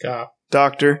 Scientist, cop,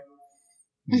 doctor.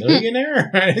 millionaire.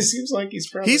 It seems like he's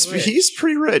probably rich. He's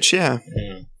pretty rich, yeah.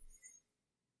 Yeah.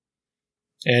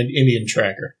 And Indian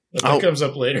tracker. But that comes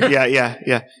up later. Yeah.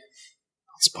 Don't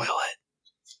spoil it.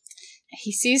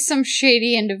 He sees some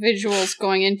shady individuals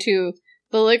going into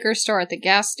the liquor store at the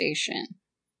gas station.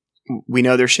 We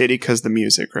know they're shady because the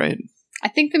music, right? I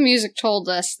think the music told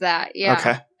us that, yeah.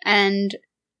 Okay. And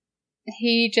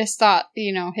he just thought,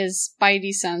 his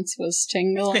spidey sense was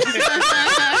tingling.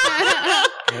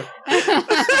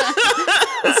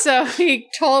 So he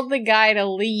told the guy to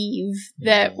leave.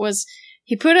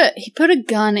 He put a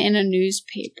gun in a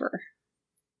newspaper.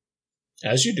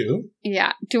 As you do.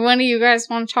 Yeah. Do one of you guys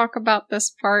want to talk about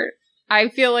this part? I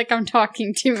feel like I'm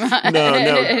talking too much. No.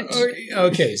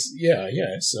 Okay. Yeah.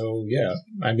 So, yeah.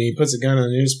 I mean, he puts a gun in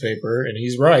the newspaper, and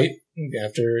he's right.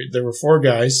 After there were 4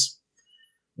 guys.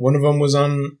 One of them was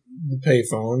on the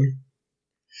payphone,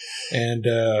 and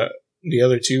the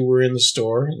other 2 were in the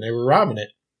store, and they were robbing it.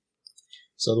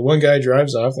 So the one guy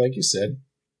drives off, like you said.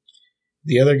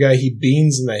 The other guy, he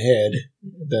beans in the head.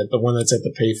 The one that's at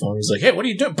the payphone. He's like, "Hey, what are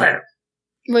you doing?" Bam!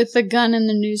 With the gun in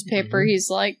the newspaper, Mhm. he's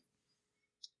like...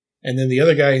 And then the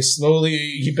other guy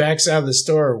he backs out of the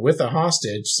store with a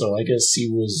hostage. So I guess he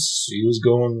was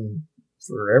going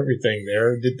for everything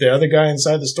there. Did the other guy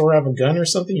inside the store have a gun or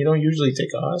something? You don't usually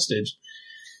take a hostage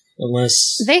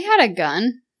unless They had a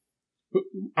gun.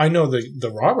 I know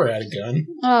the robber had a gun.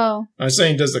 Oh. I was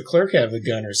saying, does the clerk have a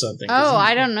gun or something? 'Cause Oh,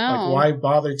 I don't know. Like, why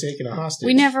bother taking a hostage?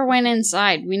 We never went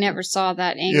inside. We never saw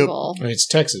that angle. I mean, it's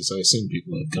Texas. I assume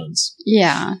people have guns.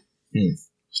 Yeah.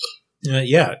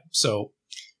 Yeah. So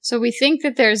So we think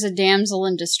that there's a damsel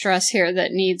in distress here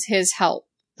that needs his help,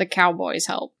 the cowboy's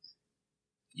help.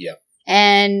 Yep.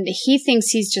 And he thinks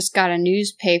he's just got a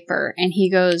newspaper, and he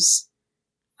goes,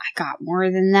 I got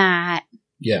more than that.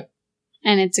 Yeah.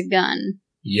 And it's a gun.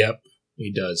 Yep,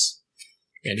 he does.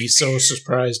 And he's so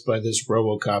surprised by this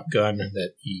RoboCop gun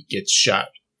that he gets shot.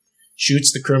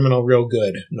 Shoots the criminal real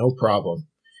good, no problem.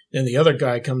 Then the other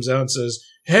guy comes out and says,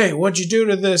 hey, what'd you do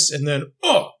to this? And then,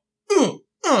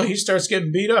 he starts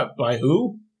getting beat up. By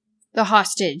who? The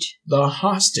hostage. The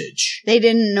hostage. They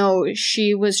didn't know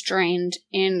she was trained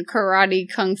in karate,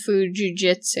 kung fu,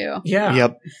 jujitsu. Yeah.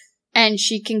 Yep. And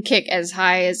she can kick as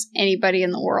high as anybody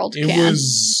in the world It can.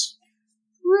 was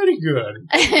pretty good.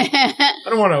 I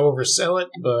don't want to oversell it,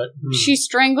 but... She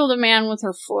strangled a man with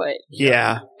her foot.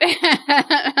 Yeah.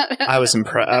 I was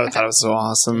impressed. I thought it was so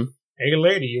awesome. Hey,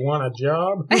 lady, you want a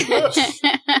job?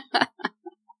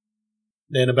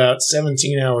 Then about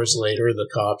 17 hours later, the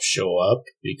cops show up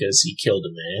because he killed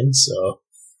a man, so...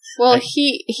 Well,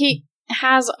 he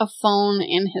has a phone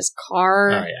in his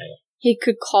car. Oh, yeah. He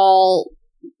could call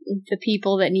the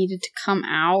people that needed to come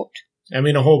out. I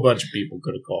mean, a whole bunch of people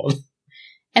could have called.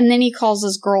 And then he calls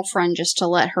his girlfriend just to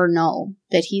let her know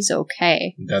that he's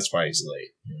okay. That's why he's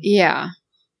late. Yeah.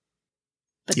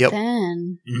 But Yep.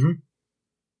 then... Mm-hmm.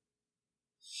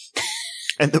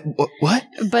 And what?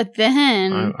 But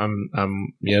then...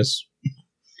 Yes.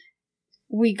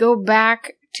 We go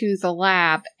back to the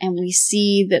lab and we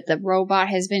see that the robot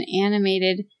has been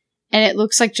animated and it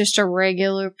looks like just a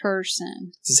regular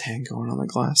person. Is his hand going on the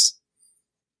glass?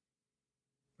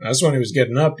 That's when he was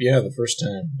getting up, the first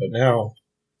time. But now,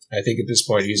 I think at this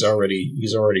point, he's already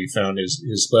found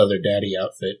his leather daddy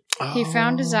outfit, He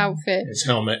found his outfit. his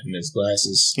helmet, and his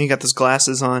glasses. He got those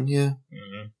glasses on, yeah.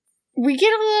 Mm-hmm. We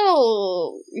get a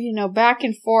little, back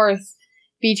and forth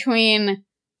between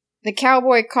the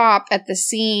cowboy cop at the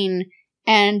scene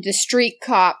and the street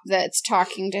cop that's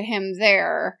talking to him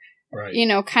there. Right.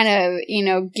 Kind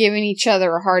of, giving each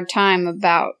other a hard time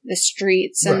about the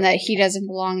streets and Right. that he doesn't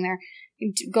belong there.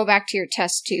 Go back to your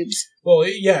test tubes. Well,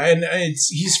 yeah, and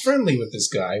he's friendly with this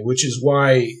guy, which is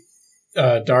why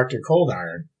Dr. Cold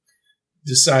Iron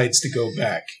decides to go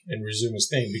back and resume his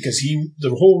thing, because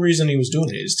the whole reason he was doing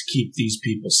it is to keep these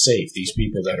people safe, these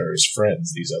people that are his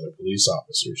friends, these other police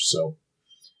officers. So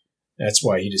that's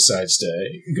why he decides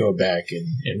to go back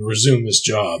and resume this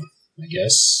job, I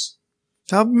guess.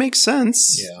 That makes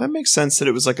sense. Yeah. That makes sense that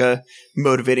it was like a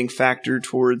motivating factor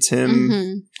towards him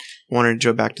Mm-hmm. wanting to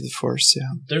go back to the force, yeah.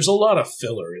 There's a lot of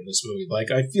filler in this movie. Like,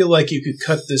 I feel like you could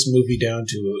cut this movie down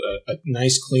to a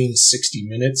nice, clean 60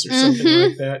 minutes or something Mhm.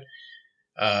 like that.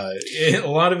 A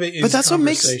lot of it is But that's what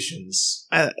makes- conversations.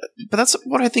 But that's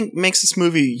what I think makes this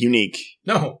movie unique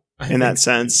No. I in that think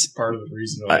sense. part of the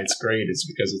reason why it's great is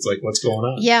because it's like, what's going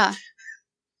on? Yeah.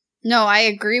 No, I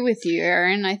agree with you,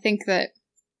 Aaron. I think that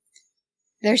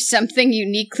there's something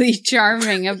uniquely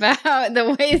charming about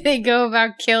the way they go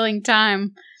about killing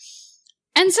time.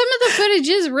 And some of the footage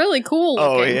is really cool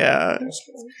Oh, looking. yeah.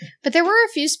 But there were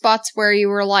a few spots where you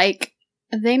were like,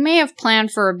 they may have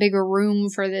planned for a bigger room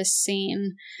for this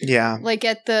scene. Yeah. Like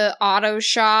at the auto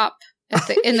shop,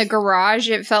 in the garage,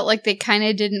 it felt like they kind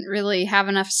of didn't really have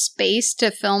enough space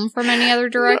to film from any other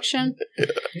direction.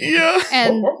 Yeah.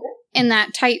 And in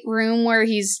that tight room where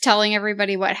he's telling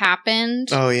everybody what happened,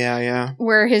 Oh, yeah.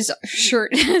 where his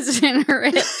shirt has been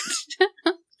ripped.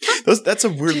 That's a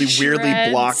weirdly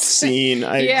Shreds. blocked scene.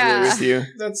 I Yeah. agree with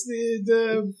you. That's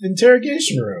the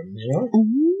interrogation room,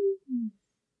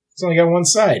 It's only got one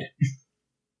side.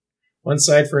 One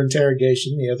side for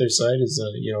interrogation, the other side is,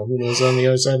 who knows on the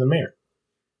other side of the mayor.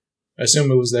 I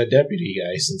assume it was that deputy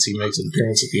guy, since he makes an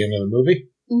appearance at the end of the movie.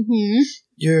 Mm-hmm.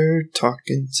 You're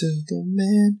talking to the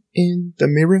man in the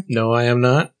mirror. No, I am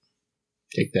not.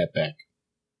 Take that back.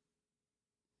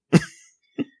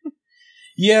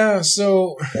 Yeah,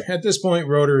 so at this point,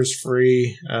 Rotor is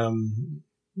free.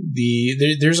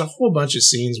 There's a whole bunch of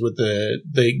scenes with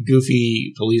the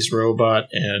goofy police robot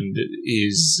and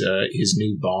his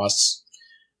new boss,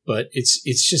 but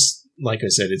it's just like I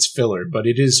said, it's filler. But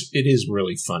it is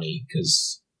really funny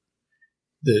because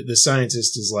the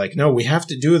scientist is like, no, we have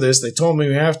to do this. They told me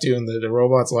we have to, and the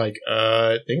robot's like,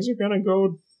 things are gonna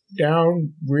go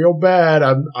down real bad.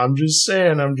 I'm just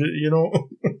saying. I'm just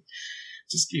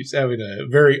just keeps having a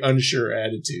very unsure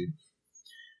attitude.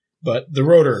 But the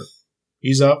Rotor,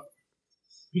 he's up.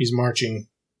 He's marching.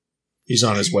 He's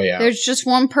on his way out. There's just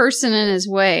one person in his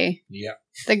way. Yeah.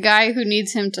 The guy who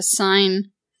needs him to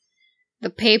sign the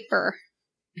paper.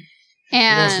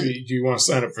 And Do you want to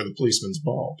sign up for the policeman's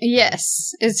ball?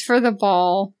 yes, it's for the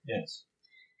ball. Yes.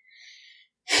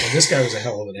 And this guy was a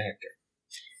hell of an actor.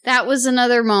 That was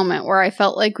another moment where I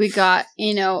felt like we got,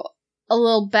 a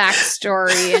little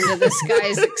backstory into this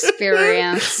guy's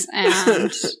experience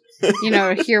and,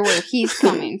 hear where he's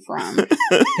coming from.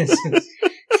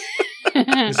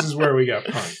 This is where we got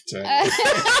punked.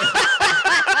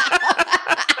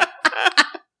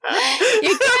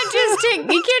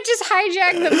 You can't just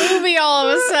hijack the movie all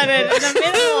of a sudden in the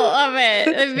middle of it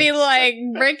and be like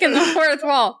breaking the fourth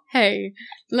wall. Hey,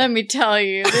 let me tell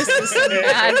you, this is some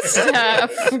bad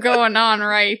stuff going on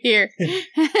right here.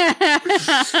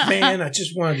 Man, I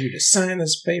just wanted you to sign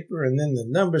this paper and then the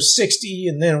number 60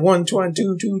 and then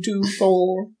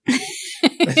 122224.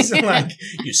 It's like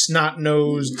you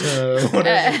snot-nosed,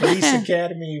 whatever, police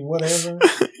academy, whatever.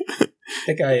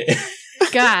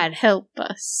 God help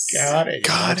us. God.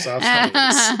 Drops off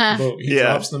he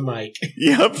drops the mic.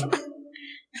 Yep.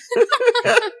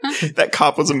 That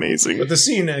cop was amazing. But the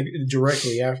scene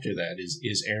directly after that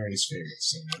is Aaron's favorite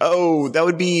scene. Oh, that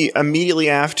would be immediately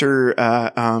after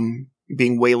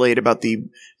being waylaid about the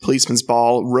policeman's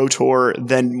ball. Rotor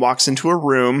then walks into a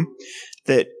room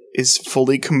that is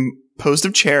fully composed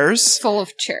of chairs. Full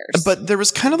of chairs. But there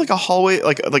was kind of like a hallway,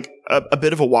 like a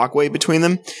bit of a walkway between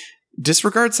them.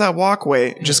 Disregards that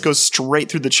walkway, just goes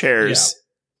straight through the chairs. Yeah.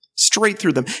 Straight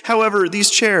through them. However, these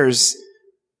chairs,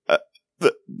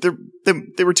 they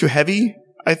were too heavy,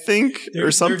 I think,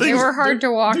 or something. They were hard to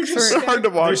walk through. They're hard to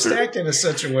walk they're through. Stacked in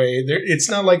such a way. It's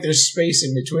not like there's space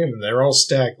in between them. They're all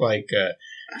stacked like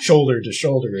shoulder to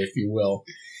shoulder, if you will.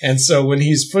 And so when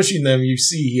he's pushing them, you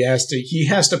see he has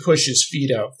to push his feet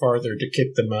out farther to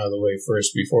kick them out of the way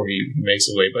first before he makes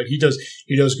a way. But he does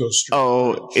go straight.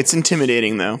 Oh, it's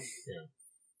intimidating though. Yeah.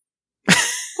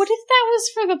 What if that was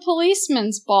for the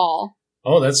policeman's ball?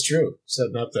 Oh, that's true.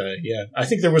 Setting up I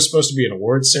think there was supposed to be an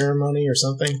award ceremony or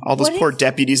something. All those poor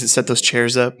deputies that set those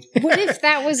chairs up. What if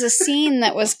that was a scene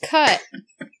that was cut?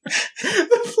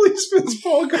 The policeman's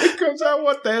ball guy comes out.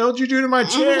 What the hell did you do to my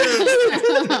chair?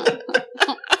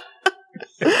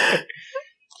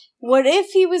 What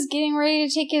if he was getting ready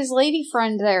to take his lady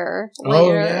friend there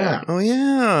later? Oh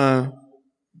yeah.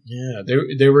 Yeah,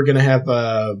 they were going to have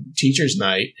teacher's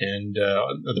night, and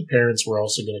the parents were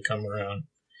also going to come around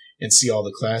and see all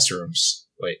the classrooms.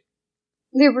 Wait,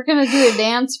 they were going to do a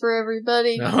dance for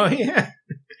everybody. Oh yeah.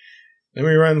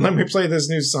 Let me play this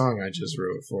new song I just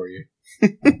wrote for you.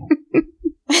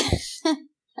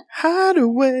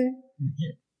 Hideaway.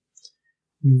 Yeah.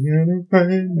 We gotta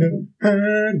find a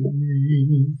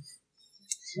hideaway.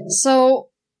 So,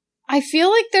 I feel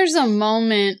like there's a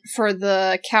moment for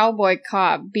the cowboy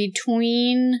cop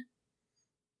between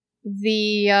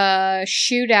the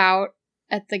shootout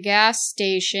at the gas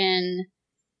station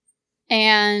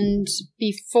and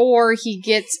before he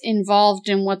gets involved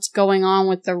in what's going on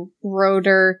with the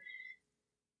rotor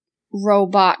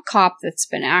robot cop that's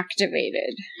been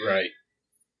activated. Right.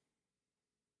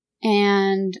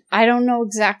 And I don't know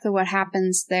exactly what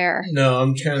happens there. No,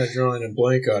 I'm kind of drawing a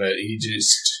blank on it. He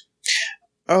just...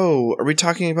 Oh, are we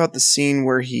talking about the scene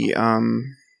where he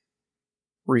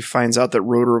finds out that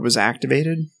Rotor was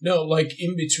activated? No, like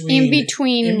in between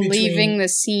leaving the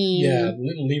scene. Yeah,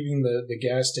 leaving the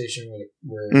gas station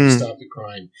where he stopped the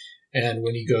crime. And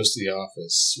when he goes to the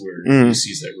office where he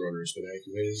sees that Rotor's been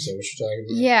activated. Is that what you're talking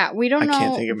about? Yeah, we don't know.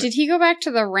 Can't think of it. Did he go back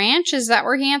to the ranch? Is that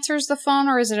where he answers the phone,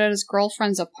 or is it at his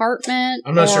girlfriend's apartment?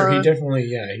 I'm not sure. He definitely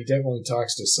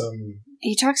talks to some...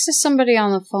 He talks to somebody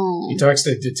on the phone. He talks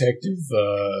to Detective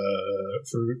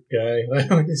Fruit Guy.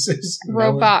 What is his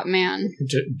Robot Man.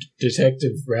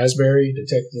 Detective Raspberry.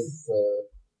 Detective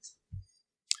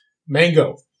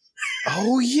Mango.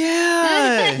 Oh,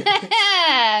 yeah.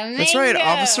 That's right,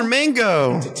 Officer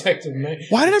Mango. Detective Mango.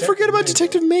 Why did I forget about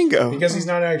Detective Mango? Because he's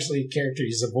not actually a character.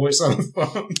 He's a voice on the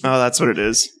phone. Oh, that's what it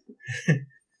is.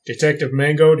 Detective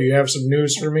Mango, do you have some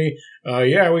news for me?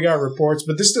 Yeah, we got reports,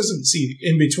 but this doesn't see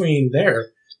in between there.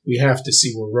 We have to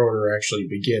see where Rotor actually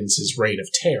begins his reign of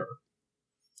terror.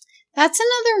 That's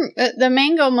another... the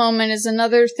Mango moment is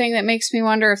another thing that makes me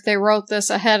wonder if they wrote this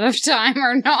ahead of time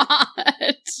or not.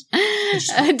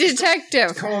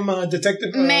 Detective. Call him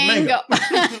Detective Mango.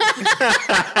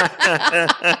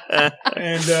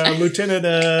 And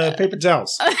Lieutenant Paper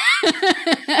Towels.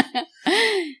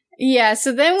 Yeah,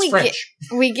 so then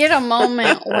we get a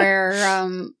moment Oh. where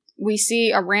we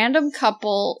see a random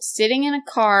couple sitting in a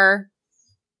car.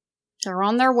 They're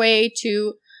on their way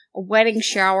to a wedding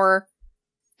shower.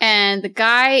 And the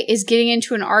guy is getting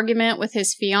into an argument with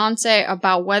his fiance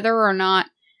about whether or not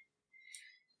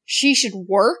she should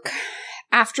work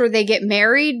after they get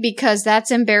married because that's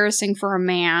embarrassing for a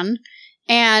man.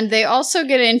 And they also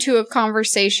get into a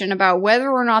conversation about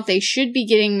whether or not they should be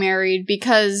getting married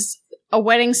because a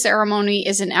wedding ceremony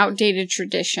is an outdated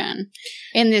tradition,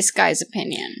 in this guy's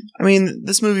opinion. I mean,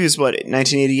 this movie is what,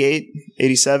 1988,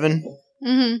 87?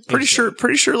 Mm-hmm.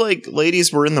 Pretty sure, like,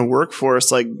 ladies were in the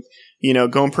workforce, like, you know,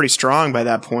 going pretty strong by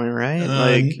that point, right?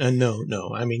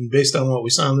 No. I mean, based on what we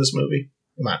saw in this movie,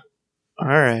 come on.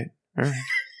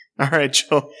 All right,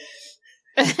 Joe.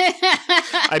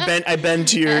 I bend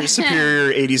to your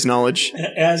superior 80s knowledge.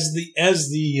 As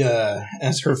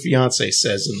her fiance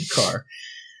says in the car,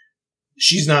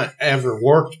 she's not ever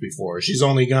worked before. She's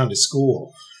only gone to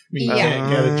school. I mean, you can't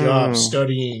get a job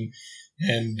studying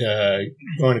and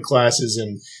going to classes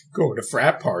and going to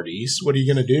frat parties. What are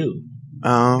you going to do?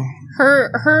 Oh.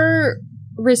 Her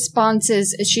response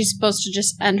is she's supposed to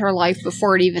just end her life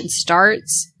before it even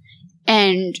starts.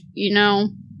 And, you know,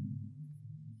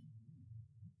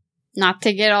 not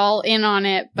to get all in on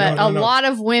it, but a lot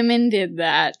of women did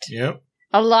that. Yep.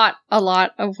 A lot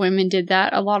of women did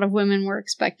that. A lot of women were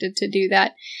expected to do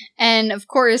that. And of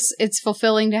course, it's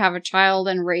fulfilling to have a child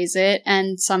and raise it.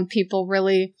 And some people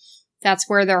really, that's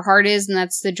where their heart is, and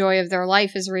that's the joy of their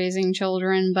life, is raising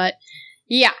children. But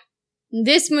yeah,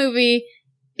 this movie,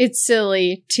 it's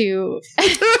silly to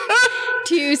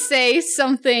to say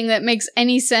something that makes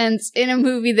any sense in a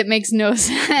movie that makes no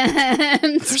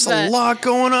sense. There's a lot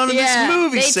going on in this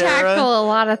movie, Sarah. They tackle a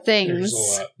lot of things. There's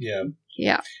a lot, yeah.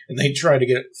 Yeah. And they try to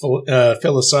get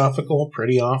philosophical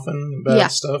pretty often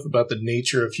about stuff, about the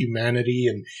nature of humanity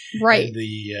and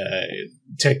the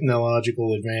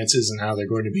technological advances and how they're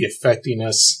going to be affecting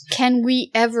us. Can we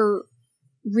ever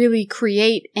really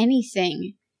create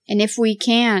anything? And if we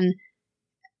can,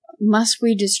 must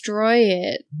we destroy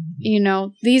it? You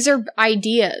know, these are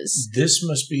ideas. This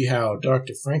must be how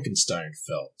Dr. Frankenstein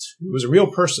felt. He was a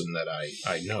real person that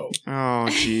I know. Oh,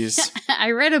 jeez. I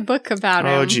read a book about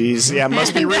him. Oh, jeez. Yeah,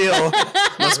 must be real.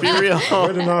 Must be real. I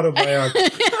read an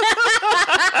autobiography.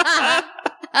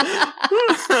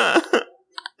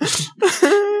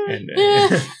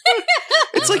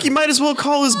 It's like you might as well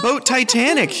call his boat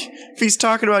Titanic if he's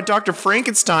talking about Dr.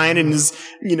 Frankenstein and his,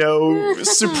 you know,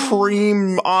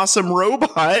 supreme awesome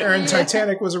robot. And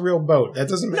Titanic was a real boat. That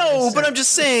doesn't make sense. But I'm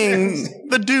just saying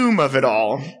the doom of it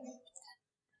all.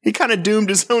 He kind of doomed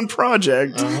his own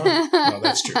project. No,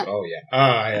 that's true. Oh, yeah.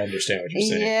 I understand what you're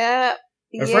saying. Yeah.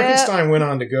 Frankenstein went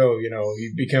on to go, you know,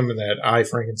 he became in that I,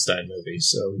 Frankenstein movie.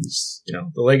 So he's, you know,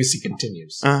 the legacy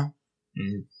continues.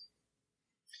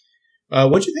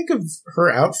 What'd you think of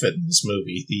her outfit in this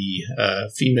movie? The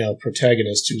female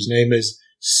protagonist whose name is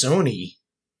Sony.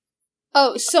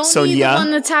 Oh, Sony, the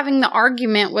one that's having the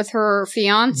argument with her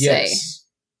fiance. Yes.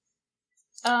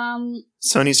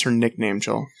 Sony's her nickname,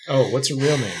 Joel. Oh, what's her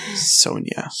real name?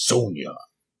 Sonya.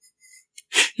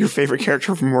 Your favorite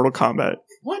character from Mortal Kombat.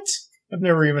 What? I've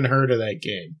never even heard of that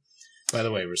game. By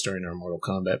the way, we're starting our Mortal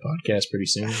Kombat podcast pretty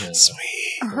soon.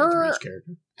 Sweet. Her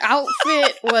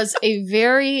outfit was a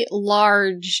very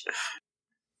large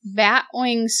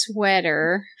Batwing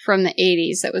sweater from the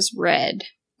 80s that was red.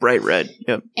 Bright red,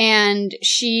 yep. And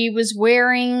she was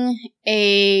wearing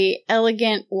a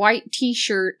elegant white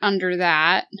t-shirt under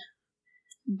that,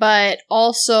 but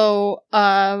also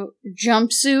a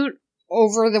jumpsuit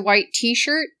over the white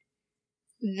t-shirt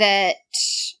that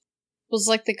was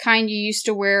like the kind you used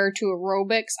to wear to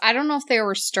aerobics. I don't know if they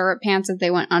were stirrup pants if they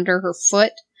went under her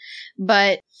foot,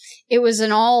 but it was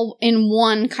an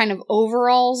all-in-one kind of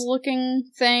overalls-looking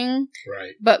thing,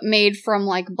 right? But made from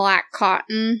like black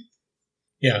cotton.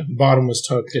 Yeah, the bottom was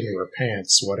tucked into her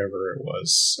pants, whatever it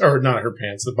was. Or not her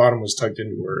pants, the bottom was tucked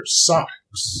into her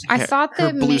socks. I thought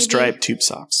that her blue striped tube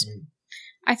socks.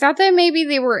 I thought that maybe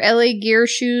they were LA Gear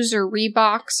shoes or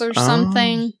Reeboks or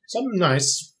something. Something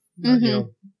nice. You know,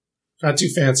 not too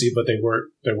fancy, but they work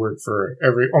for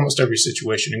almost every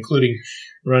situation, including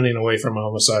running away from a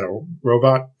homicidal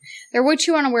robot. They're what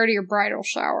you want to wear to your bridal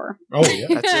shower. Oh,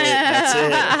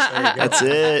 yeah. That's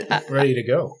it. Ready to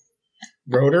go.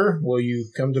 Rotor, will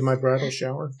you come to my bridal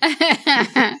shower?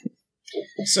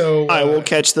 So I will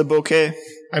catch the bouquet.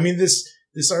 I mean, this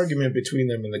argument between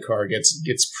them in the car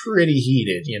gets pretty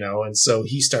heated, you know, and so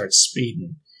he starts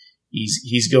speeding.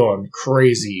 He's going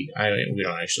crazy. We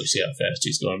don't actually see how fast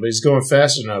he's going, but he's going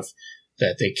fast enough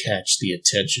that they catch the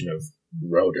attention of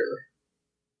Rotor.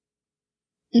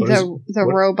 The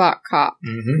robot cop.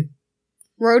 Mm-hmm.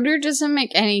 Rotor doesn't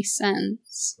make any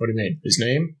sense. What do you mean? His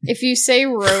name? If you say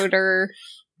Rotor,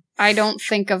 I don't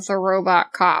think of the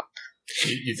robot cop.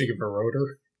 You think of a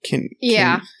rotor? Can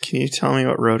you tell me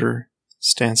what rotor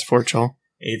stands for, Joel?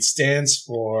 It stands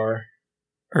for...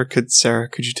 Or Sarah,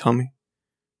 could you tell me?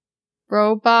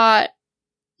 Robot...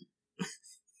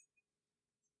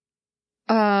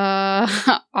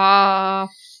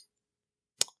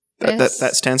 That's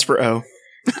That stands for O.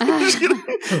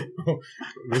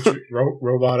 Richard,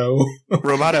 Roboto.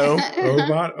 Roboto.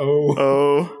 Robot O.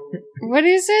 O. What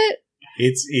is it?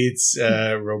 It's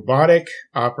robotic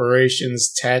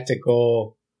operations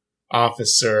tactical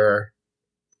officer.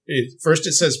 First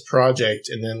it says project,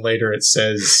 and then later it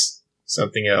says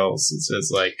something else. It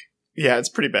says like Yeah, it's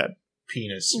pretty bad.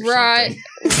 penis or Right.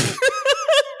 something.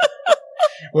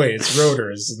 Wait, it's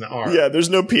rotor. It's an R. Yeah, there's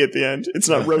no P at the end. It's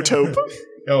not rotope.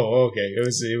 Oh, okay. It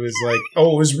was like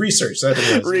it was research. That's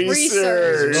what it was.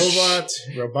 Research.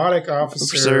 Robotic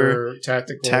officer,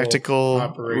 tactical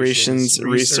operations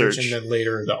research. and then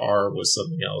later the R was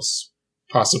something else,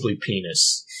 possibly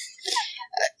penis.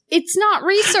 It's not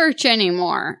research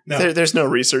anymore. No, There's no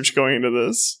research going into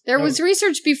this. There No. was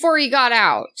research before he got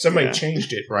out. somebody Yeah.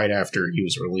 changed it right after he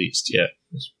was released. Yeah,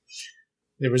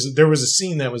 there was a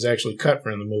scene that was actually cut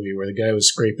from the movie where the guy was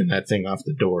scraping that thing off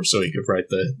the door so he could write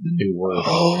the new word.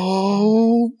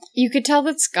 Oh. You could tell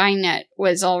that Skynet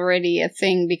was already a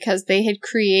thing because they had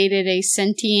created a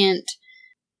sentient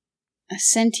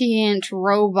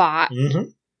robot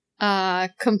Mm-hmm.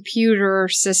 computer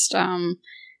system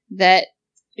that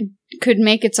could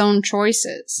make its own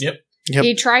choices. Yep. Yep.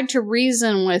 He tried to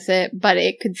reason with it, but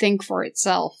it could think for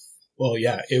itself. Well,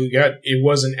 yeah, it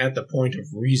wasn't at the point of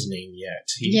reasoning yet.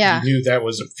 He knew that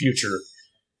was a future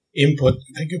input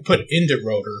they could put into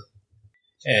Rotor,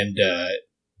 and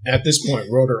at this point,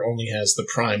 Rotor only has the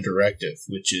prime directive,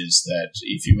 which is that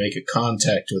if you make a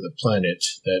contact with a planet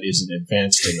that isn't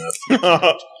advanced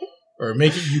enough, or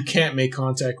you can't make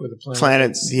contact with a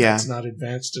planet that's not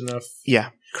advanced enough.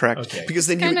 Yeah, correct. Okay. Because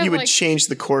then Kind of you would like change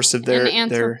the course of their In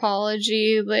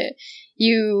anthropology, that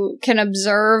you can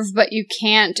observe, but you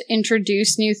can't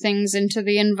introduce new things into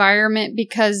the environment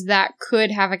because that could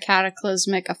have a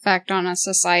cataclysmic effect on a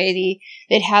society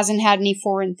that hasn't had any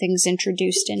foreign things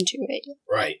introduced into it.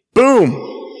 Right. Boom.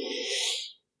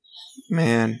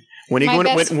 Man, when are you My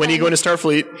going? best When are you going to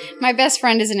Starfleet? My best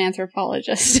friend is an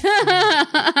anthropologist.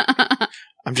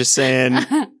 I'm just saying.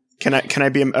 Can I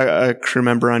be a crew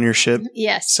member on your ship,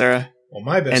 Yes. Sarah? Well,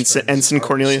 my best friend is Ensign Argus.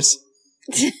 Cornelius.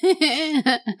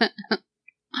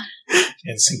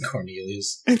 Ensign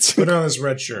Cornelius. Ensign. Put on this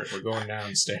red shirt. We're going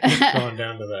downstairs. Going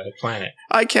down to the planet.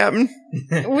 Hi, Captain.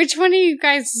 Which one of you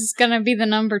guys is gonna be the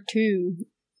number 2?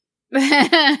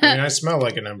 I mean, I smell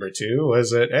like a number 2.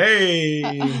 Was it?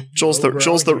 Hey, Joel's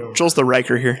the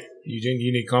Riker here. You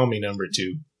need to call me number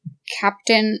 2.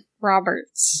 Captain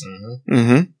Roberts. Mm-hmm.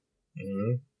 Mm-hmm.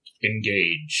 Mm-hmm.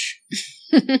 Engage.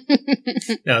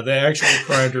 Now, the actual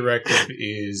prime directive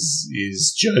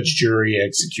is judge, jury,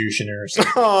 executioner,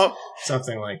 Oh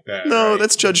something like that. no, right?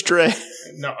 that's Judge Dre.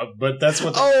 No, but that's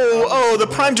what. The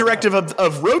prime directive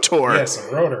of Rotor. Yes,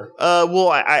 of Rotor. Well,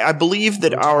 I believe that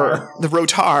the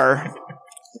Rotar.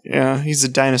 Yeah, he's a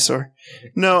dinosaur.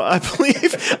 No, I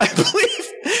believe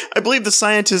the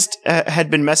scientist had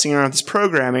been messing around with this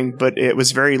programming, but it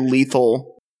was very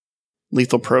lethal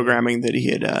programming that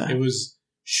he had. It was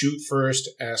shoot first,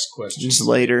 ask questions. Just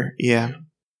later, yeah.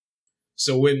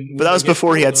 So when But that was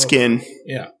before he had skin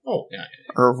Yeah. Oh, yeah.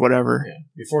 or whatever. Yeah.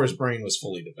 Before his brain was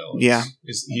fully developed. Yeah.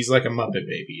 He's like a Muppet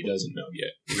baby. He doesn't know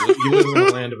yet. He lives in a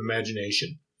land of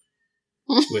imagination.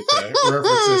 With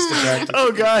references to Back to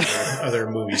Oh, God. other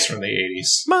movies from the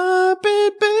 80s.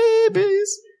 Muppet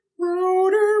babies.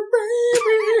 Rotor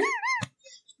baby,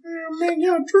 make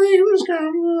your dreams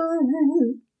come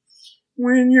true.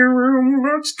 When your room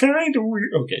looks kind of weird.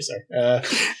 Okay, sorry.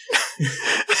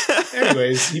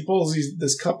 Anyways, he pulls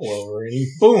this couple over and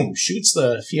he boom shoots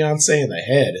the fiance in the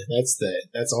head.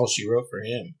 That's all she wrote for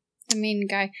him. I mean,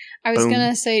 guy, I was Boom.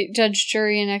 gonna say Judge,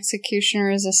 Jury, and Executioner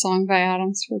is a song by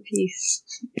Atoms for Peace.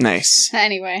 Nice.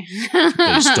 Anyway.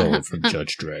 They stole it from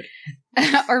Judge Dredd.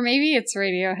 Or maybe it's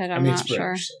Radiohead, I'm not sure.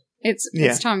 British, so. It's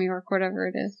Yeah. Tom York, whatever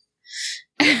it is.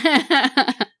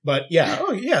 But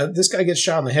yeah, this guy gets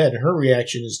shot in the head and her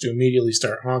reaction is to immediately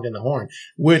start honking the horn,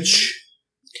 which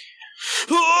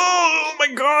Oh my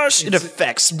gosh! It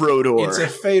affects Rotor. it's a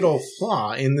fatal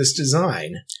flaw in this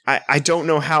design. I don't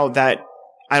know how that.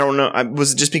 I don't know.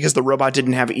 Was it just because the robot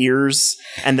didn't have ears,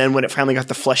 and then when it finally got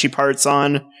the fleshy parts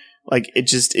on, like it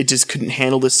just couldn't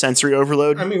handle the sensory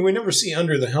overload? I mean, we never see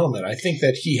under the helmet. I think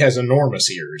that he has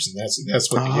enormous ears, and that's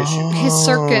what the issue is. His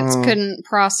circuits couldn't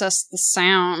process the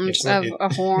sound It's of like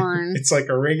a horn. It's like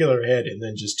a regular head and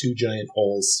then just two giant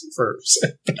holes for.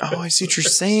 Oh, I see what you're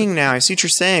saying now. I see what you're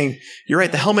saying. You're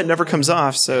right. The helmet never comes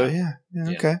off. So yeah.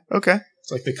 Okay.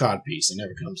 It's like the cod piece; it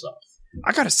never comes off.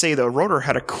 I gotta say though, Rotor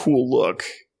had a cool look.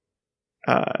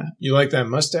 You like that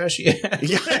mustache? Yeah.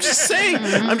 Yeah, I'm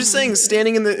just saying,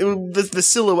 standing in the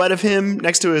silhouette of him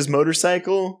next to his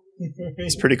motorcycle.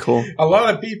 It's pretty cool. A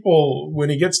lot of people, when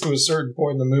he gets to a certain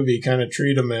point in the movie, kind of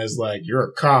treat him as like, you're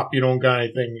a cop, you don't got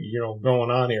anything,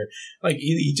 going on here. Like,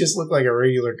 he just looked like a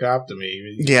regular cop to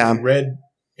me. Yeah. Red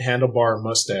handlebar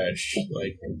mustache.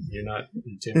 Like, you're not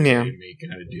intimidating me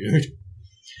kind of dude.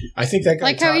 I think that guy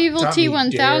Like how Evil taught me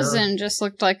T-1000 Dare. just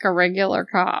looked like a regular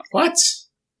cop. What?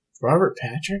 Robert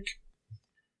Patrick?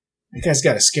 That guy's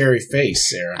got a scary face,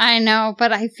 Sarah. I know,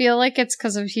 but I feel like it's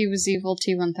because of he was Evil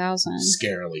T-1000.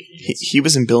 Scarily. He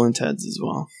was in Bill and Ted's as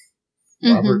well.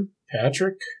 Robert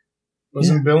Patrick?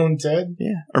 Wasn't Bill and Ted?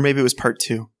 Yeah. Or maybe it was part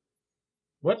 2.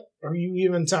 What are you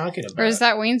even talking about? Or is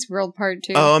that Wayne's World Part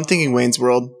 2? Oh, I'm thinking Wayne's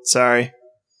World. Sorry.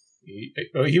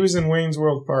 He was in Wayne's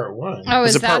World Part 1. Oh,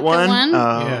 Was is it that part 1? the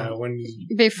one? Yeah, when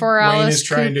Before Wayne Alice is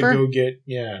trying Cooper? to go get,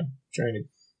 trying to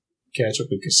catch up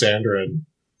with Cassandra and,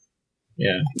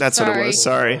 That's what it was.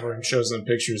 Sorry. over and shows them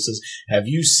pictures, says, have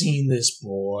you seen this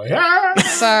boy? Ah!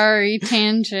 Sorry,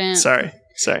 tangent. Sorry.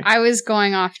 I was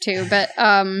going off too, but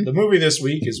The movie this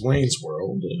week is Wayne's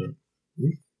World.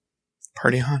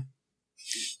 Party on.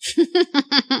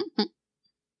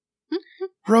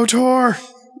 Rotor!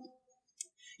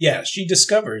 Yeah, she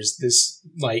discovers this,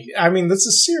 that's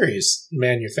a serious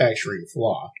manufacturing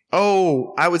flaw.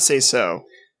 Oh, I would say so.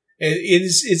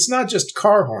 It's not just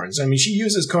car horns. I mean, she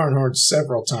uses car horns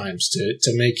several times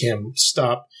to make him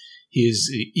stop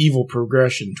his evil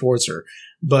progression towards her.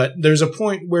 But there's a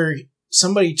point where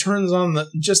somebody turns on the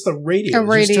radio.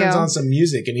 Just turns on some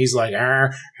music, and he's like,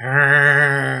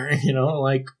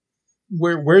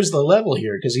 where's the level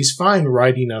here? Because he's fine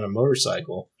riding on a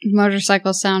motorcycle.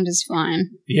 motorcycle sound is fine.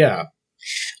 Yeah.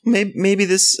 Maybe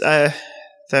this.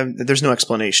 There's no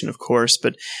explanation, of course,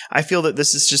 but I feel that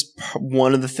this is just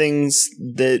one of the things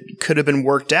that could have been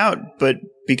worked out, but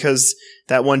because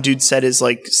that one dude set his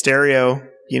stereo,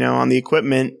 on the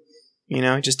equipment,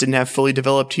 it just didn't have fully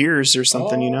developed ears or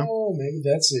something, Oh, maybe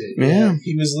that's it. Yeah.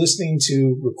 He was listening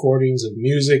to recordings of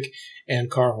music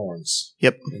and car horns.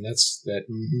 Yep. And that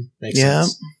makes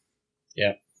sense.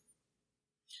 Yeah.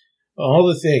 All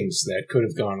the things that could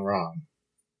have gone wrong.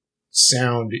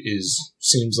 Sound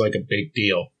seems like a big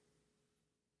deal.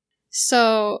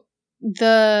 So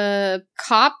the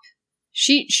cop,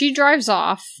 she drives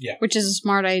off, which is a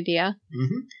smart idea.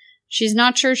 Mm-hmm. She's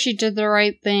not sure she did the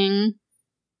right thing.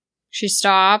 She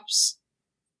stops.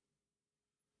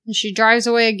 And she drives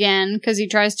away again because he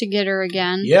tries to get her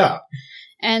again. Yeah.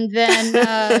 And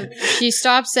then she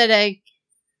stops at a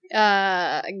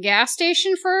gas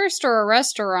station first or a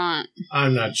restaurant.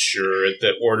 I'm not sure at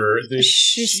the order.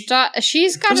 She's got it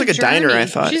was like a diner, I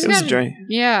thought. It was a diner.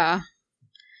 Yeah.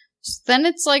 Then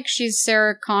it's like she's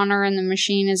Sarah Connor and the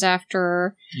machine is after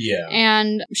her. Yeah.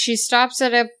 And she stops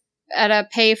at a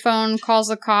payphone, calls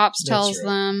the cops, tells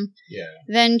them. Yeah.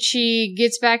 Then she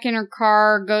gets back in her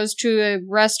car, goes to a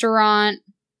restaurant,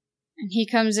 and he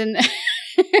comes in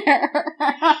there.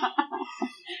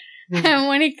 And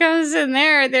when he comes in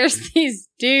there, there's these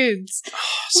dudes.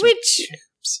 Which,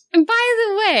 by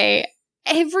the way,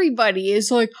 everybody is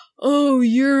like, oh,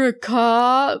 you're a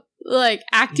cop?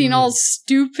 Acting all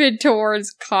stupid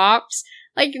towards cops.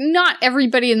 Not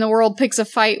everybody in the world picks a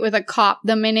fight with a cop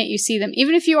the minute you see them,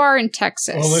 even if you are in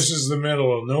Texas. Well, this is the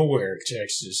middle of nowhere,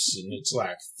 Texas, and it's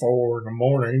 4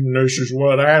 a.m, and this is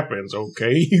what happens,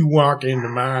 okay? You walk into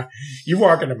my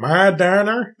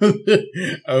diner?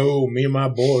 Oh, me and my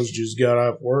boys just got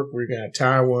off work. We're going to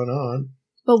tie one on.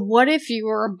 But what if you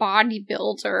were a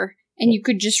bodybuilder and you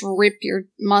could just rip your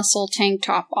muscle tank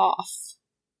top off?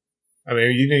 I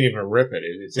mean, you didn't even rip it.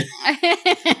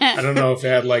 I don't know if it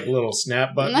had little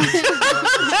snap buttons. He's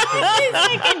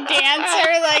like a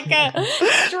dancer, like a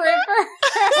stripper.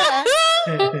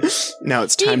 Now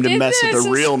it's time to mess with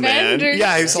a real man.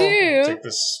 Yeah, he's all Take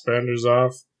the suspenders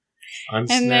off, and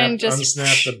then just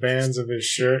unsnap the bands of his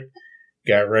shirt,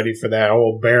 got ready for that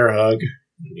old bear hug,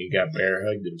 and he got bear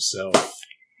hugged himself.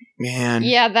 Man.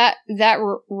 Yeah, that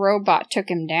robot took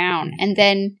him down, and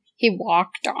then he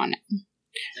walked on it.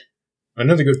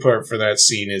 Another good part for that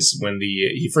scene is when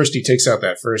he takes out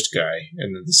that first guy,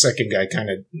 and then the second guy kind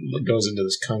of goes into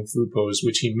this kung fu pose,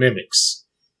 which he mimics,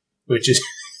 which is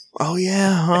oh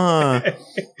yeah,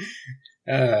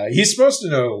 huh? He's supposed to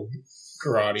know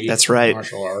karate. That's right,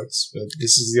 martial arts, but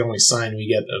this is the only sign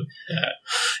we get of that.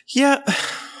 Yeah,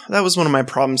 that was one of my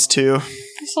problems too.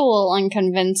 It's a little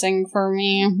unconvincing for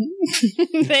me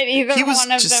that either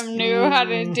one of them knew how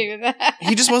to do that.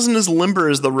 He just wasn't as limber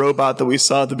as the robot that we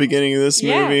saw at the beginning of this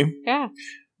movie. Yeah.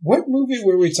 What movie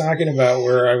were we talking about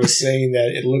where I was saying that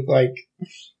it looked like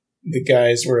the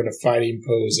guys were in a fighting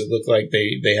pose. It looked like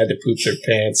they had to poop their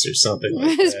pants or something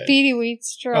like It was that. Petey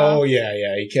Wheatstraw. Oh yeah.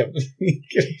 He kept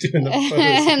doing the pose.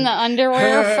 And the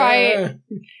underwear fight.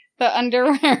 The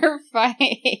underwear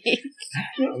fight.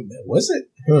 Was it?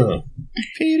 Huh.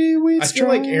 Petey Wheatstraw. I feel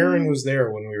like Aaron was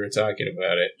there when we were talking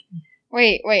about it.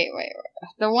 Wait.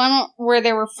 The one where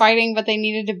they were fighting, but they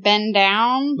needed to bend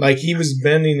down? Like he was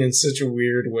bending in such a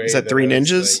weird way. Is that Three I was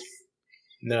Ninjas? like,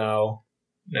 no.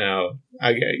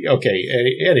 Okay.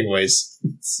 Anyways,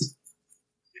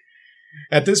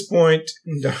 at this point,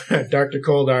 Dr.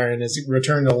 Cold Iron, as he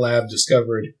returned to the lab,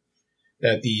 discovered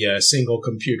that the single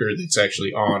computer that's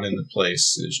actually on in the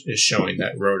place is showing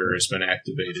that rotor has been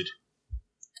activated.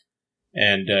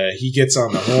 And he gets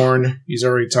on the horn. He's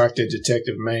already talked to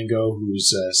Detective Mango,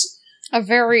 who's A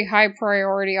very high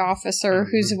priority officer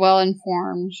who's well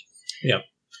informed. Yep.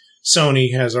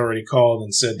 Sony has already called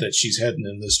and said that she's heading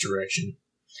in this direction.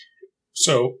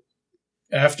 So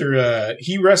after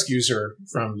he rescues her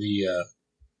from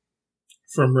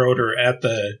Rotor at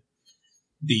the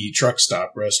truck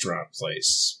stop restaurant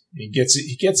place, he gets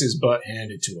his butt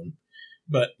handed to him.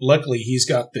 But luckily, he's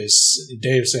got this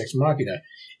Deus Ex Machina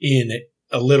in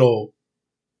a little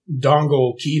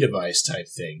dongle key device type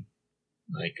thing.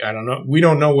 Like, I don't know. We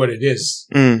don't know what it is.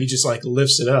 He just like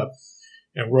lifts it up,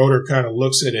 and Rotor kind of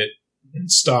looks at it and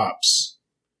stops.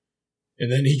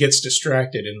 And then he gets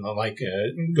distracted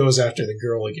and goes after the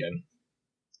girl again.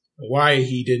 Why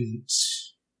he didn't,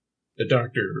 the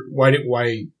doctor,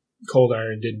 why Cold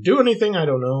Iron didn't do anything, I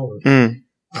don't know. Or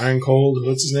Iron Cold,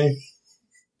 what's his name?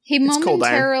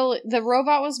 The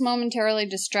robot was momentarily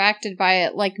distracted by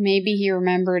it, like maybe he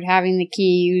remembered having the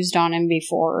key used on him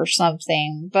before or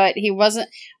something, but he wasn't.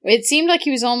 It seemed like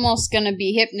he was almost going to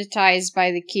be hypnotized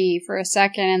by the key for a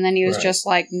second, and then he was just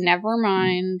like, never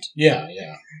mind. Yeah.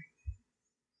 It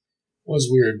was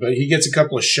weird, but he gets a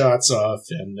couple of shots off,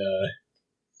 and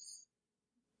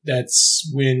that's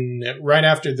when, right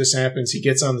after this happens, he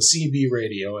gets on the CB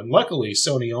radio, and luckily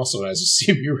Sony also has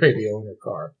a CB radio in her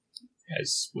car.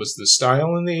 As was the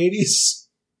style in the 80s?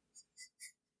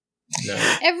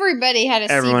 No. Everybody had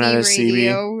a Everyone CB had a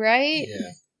radio, right? Yeah.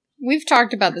 We've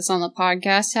talked about this on the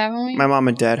podcast, haven't we? My mom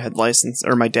and dad had license,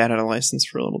 or my dad had a license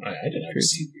for a little bit. I didn't have a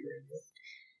CB radio.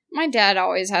 My dad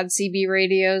always had CB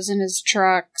radios in his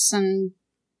trucks, and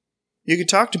You could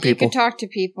talk to people. you could talk to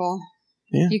people.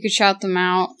 Yeah. You could shout them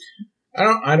out.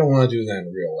 I don't want to do that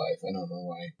in real life. I don't know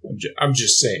why. I'm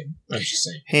just saying.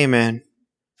 Hey, man.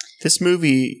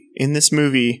 In this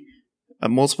movie,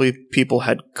 multiple people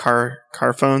had car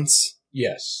phones.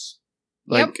 Yes.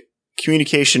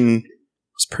 Communication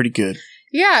was pretty good.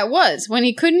 Yeah, it was. When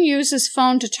he couldn't use his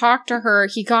phone to talk to her,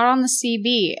 he got on the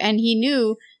CB, and he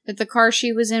knew that the car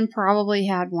she was in probably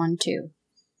had one too.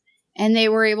 And they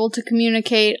were able to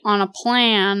communicate on a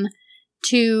plan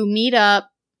to meet up.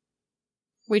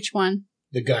 Which one?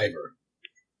 The Guyver.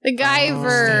 The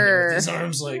Guyver. With his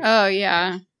arms like... Oh,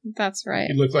 yeah. That's right.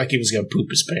 He looked like he was going to poop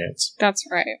his pants. That's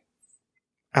right.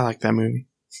 I like that movie.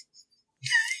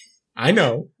 I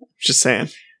know. Just saying.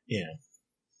 Yeah.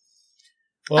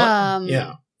 Well,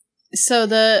 yeah. So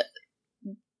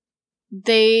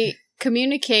they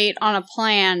communicate on a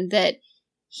plan that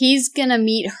he's gonna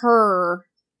meet her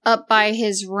up by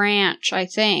his ranch, I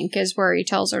think, is where he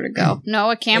tells her to go.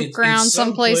 No, a campground It's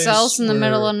someplace someplace else in the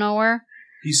middle where- of nowhere.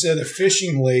 He said a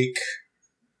fishing lake,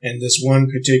 and this one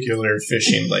particular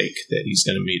fishing lake that he's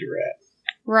going to meet her at.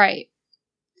 Right.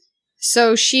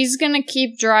 So she's gonna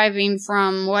keep driving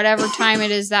from whatever time it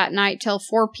is that night till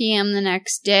 4 p.m. the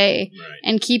next day, Right.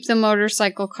 and keep the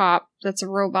motorcycle cop that's a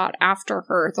robot after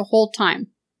her the whole time.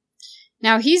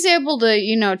 Now he's able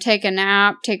to, take a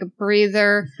nap, take a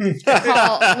breather, leave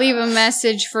a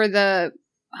message for the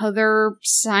other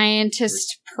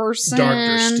scientist person.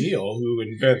 Dr. Steele, who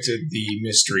invented the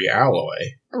mystery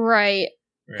alloy. Right.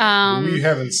 Right. We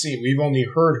haven't seen, we've only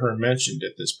heard her mentioned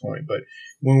at this point, but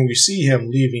when we see him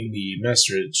leaving the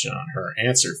message on her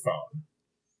answering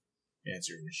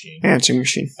machine,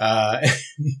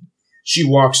 she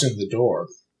walks in the door,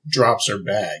 drops her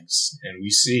bags, and we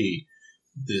see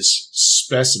this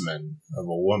specimen of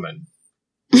a woman.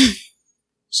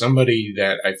 Somebody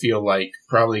that I feel like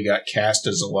probably got cast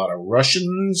as a lot of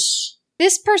Russians.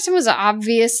 This person was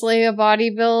obviously a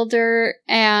bodybuilder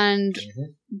and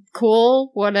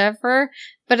cool, whatever.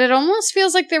 But it almost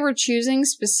feels like they were choosing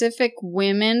specific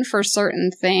women for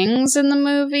certain things in the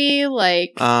movie.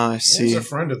 Like, I It see. was a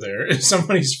friend of theirs.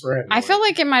 Somebody's friend. I feel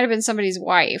like it might have been somebody's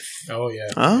wife. Oh, yeah.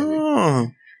 maybe. Oh.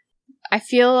 I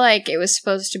feel like it was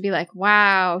supposed to be like,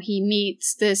 wow, he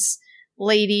meets this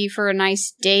lady for a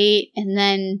nice date, and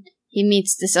then he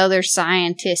meets this other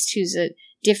scientist who's a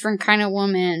different kind of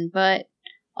woman, but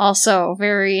also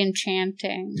very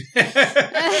enchanting.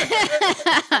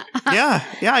 Yeah,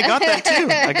 I got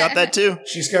that too.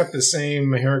 She's got the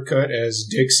same haircut as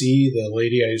Dixie, the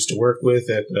lady I used to work with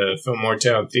at the Fillmore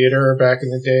Town Theater back in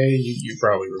the day. You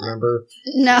probably remember.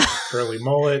 No, Curly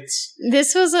mullets.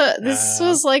 this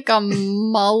was like a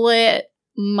mullet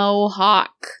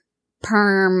mohawk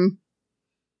perm.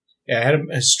 Yeah, it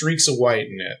had streaks of white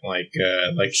in it,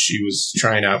 like she was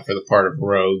trying out for the part of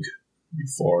Rogue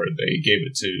before they gave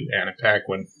it to Anna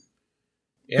Paquin.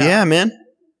 Yeah, man.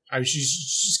 I mean,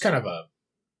 she's kind of a...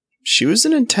 She was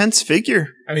an intense figure.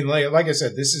 I mean, like I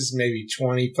said, this is maybe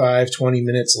 20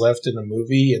 minutes left in the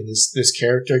movie, and this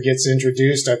character gets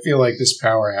introduced. I feel like this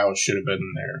powerhouse should have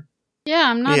been there. Yeah,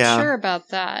 I'm not Yeah. sure about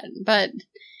that, but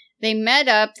they met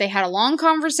up. They had a long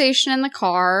conversation in the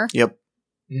car. Yep.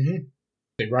 Mm-hmm.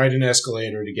 They ride an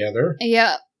escalator together.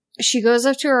 Yep. She goes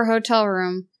up to her hotel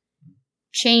room,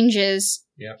 changes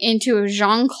Yep. into a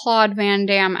Jean-Claude Van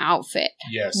Damme outfit.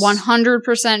 Yes.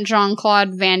 100%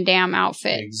 Jean-Claude Van Damme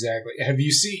outfit. Exactly. Have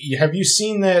you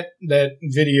seen that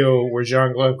video where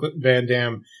Jean-Claude Van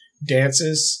Damme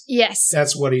dances? Yes.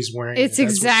 That's what he's wearing. It's That's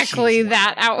what exactly she's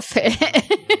that outfit.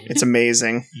 It's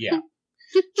amazing. Yeah.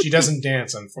 She doesn't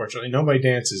dance, unfortunately. Nobody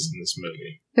dances in this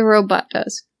movie. The robot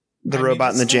does. The I mean, robot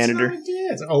and the it's janitor. not a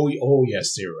dance. Oh,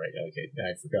 yes, you're right. Okay,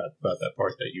 I forgot about that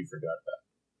part that you forgot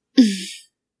about.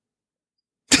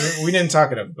 We didn't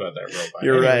talk enough about that robot.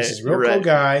 You're right. He's a real You're cool right.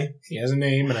 guy. He has a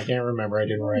name, and I can't remember. I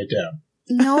didn't write it down.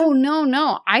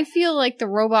 No. I feel like the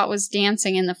robot was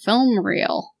dancing in the film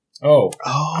reel. Oh,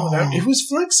 Oh, it was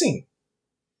flexing.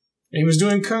 He was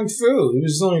doing kung fu. He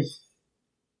was like...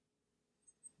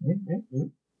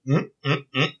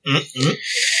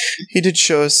 he did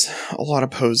show us a lot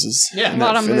of poses. Yeah. in A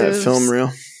lot that, of in that moves. film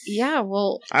reel. Yeah,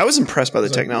 well, I was impressed by the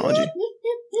It's like, technology.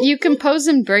 you can pose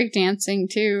in breakdancing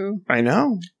too, I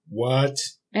know. What?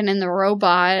 and in the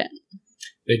robot.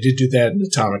 They did do that in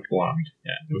Atomic Blonde.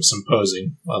 Yeah, there was some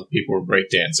posing while people were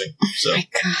breakdancing. So, My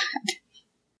God.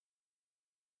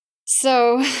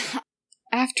 So,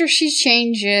 after she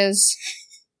changes,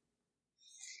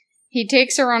 he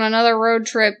takes her on another road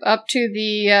trip up to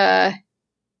the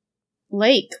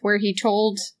lake where he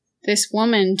told this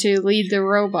woman to lead the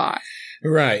robot.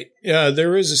 right.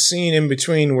 There is a scene in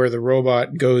between where the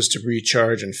robot goes to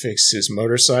recharge and fix his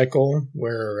motorcycle,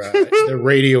 where the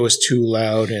radio is too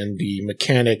loud and the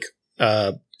mechanic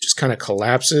just kind of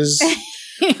collapses.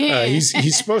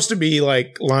 He's supposed to be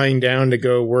like lying down to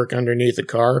go work underneath the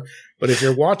car, but if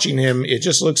you're watching him, it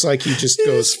just looks like he just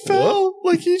goes fell.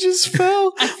 Like he just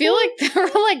fell. I feel like there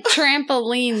were like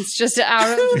trampolines just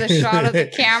out of the shot of the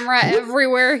camera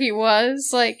everywhere he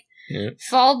was. Like, Yeah.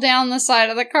 fall down the side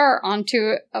of the car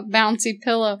onto a bouncy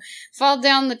pillow, fall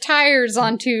down the tires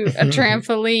onto a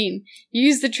trampoline,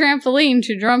 use the trampoline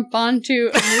to jump onto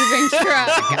a moving truck.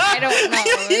 I don't know.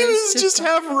 He It was just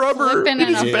half rubber. flipping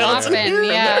and a Yeah. flopping.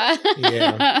 Yeah.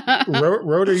 Yeah.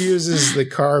 Rotor uses the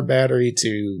car battery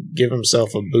to give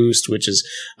himself a boost, which is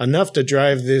enough to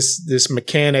drive this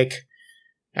mechanic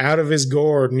out of his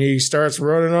gourd, and he starts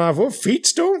running off. Well,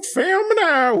 feet don't fail me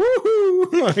now.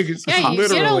 Woohoo! Like, it's Yeah, you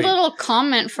get a little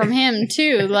comment from him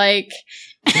too, like,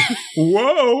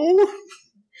 whoa.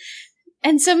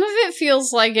 and some of it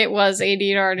feels like it was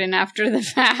A.D. Darden after the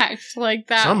fact, like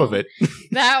that. Some of it.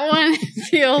 That one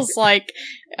feels like,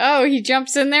 oh, he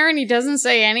jumps in there and he doesn't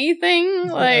say anything.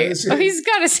 Like, it's- oh, he's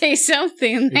got to say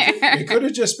something there. It could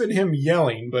have just been him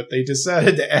yelling, but they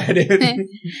decided to add in.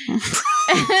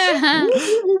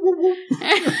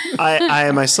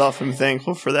 I myself am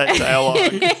thankful for that dialogue.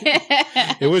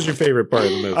 It was your favorite part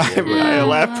of the movie. I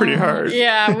laughed pretty hard.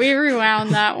 Yeah, we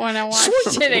rewound that one and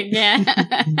watched it again.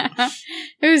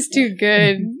 It was too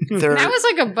good. There- That was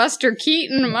like a Buster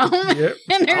Keaton moment. Yep.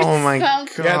 And there's oh my some-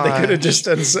 god! Yeah, they could have just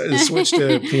switched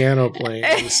to piano playing.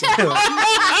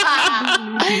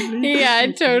 Yeah,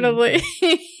 totally.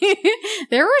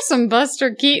 There were some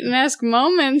Buster Keaton-esque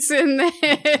moments in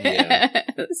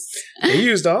this. They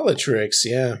used all the tricks,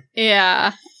 yeah.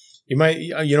 Yeah. You might,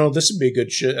 this would be a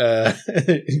good show.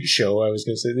 I was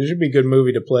going to say, this should be a good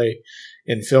movie to play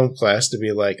in film class to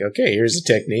be like, okay, here's the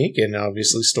technique, and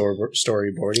obviously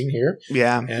storyboarding here,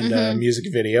 Yeah, and Mhm. music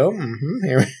video.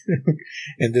 Here.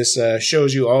 And this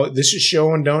shows you all. This is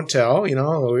show and don't tell.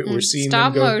 We're seeing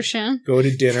Stop them motion. go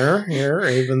to dinner here,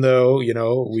 even though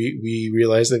we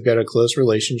realize they've got a close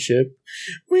relationship.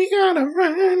 We gotta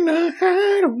run the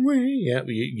hideaway. Yeah,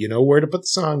 you know where to put the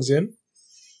songs in.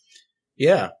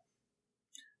 Yeah.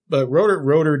 But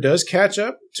Rotor does catch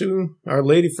up to our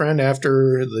lady friend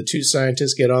after the two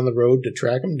scientists get on the road to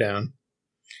track him down.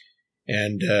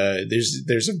 And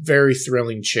there's a very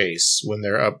thrilling chase when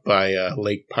they're up by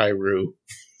Lake Piru,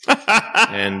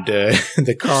 and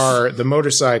the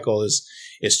motorcycle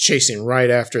is chasing right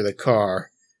after the car,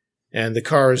 and the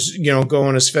car is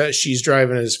going as fast. She's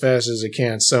driving as fast as it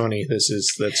can. Sony,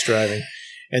 that's driving,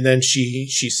 and then she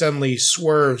suddenly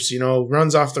swerves,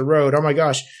 runs off the road. Oh my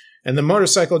gosh! And the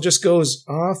motorcycle just goes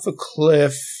off a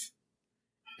cliff,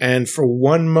 and for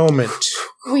one moment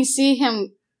we see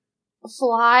him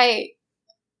fly.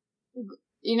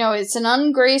 It's an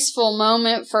ungraceful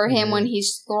moment for him when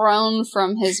he's thrown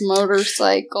from his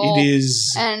motorcycle. It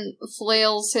is and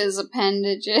flails his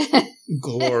appendages.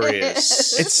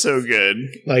 glorious. It's so good.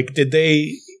 Like, did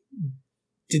they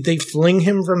fling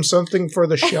him from something for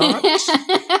the shot?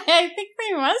 I think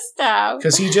they must have.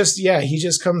 Because he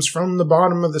just comes from the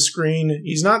bottom of the screen.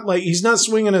 He's not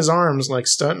swinging his arms like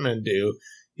stuntmen do.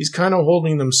 He's kind of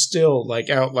holding them still, like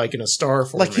out like in a star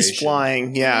formation. Like he's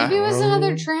flying, yeah. Maybe it was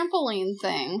another trampoline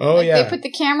thing. Oh, like yeah. They put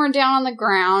the camera down on the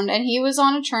ground, and he was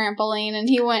on a trampoline, and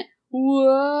he went,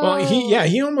 whoa. Well,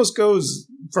 he almost goes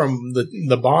from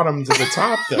the bottom to the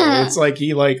top, though. It's like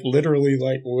he literally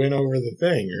went over the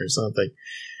thing or something.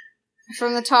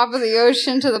 From the top of the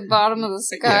ocean to the bottom of the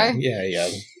sky. Yeah.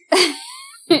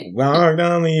 Walk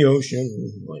down the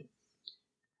ocean.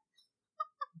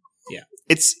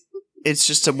 It's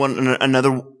just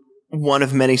another one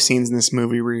of many scenes in this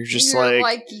movie where you're just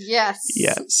like yes.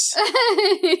 Yes.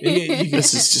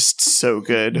 This is just so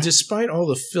good. Despite all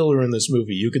the filler in this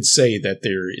movie, you could say that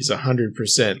there is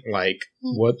 100%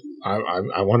 what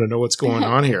I want to know what's going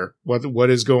on here.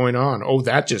 What is going on? Oh,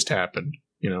 that just happened.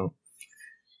 I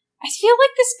feel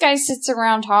like this guy sits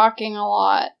around talking a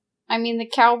lot. I mean, the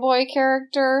cowboy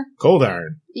character. Cold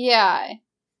Iron. Yeah.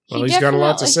 Well, he's got a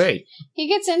lot to say. He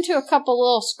gets into a couple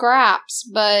little scraps,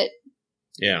 but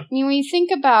yeah. I mean, when you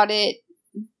think about it,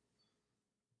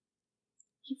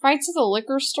 he fights at the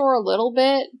liquor store a little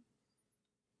bit,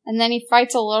 and then he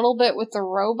fights a little bit with the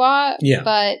robot. Yeah.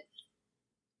 But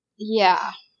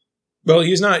yeah. Well,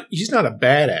 he's not a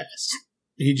badass.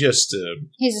 He just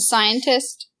he's a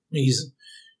scientist.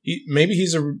 Maybe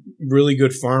he's a really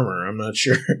good farmer. I'm not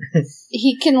sure.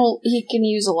 He can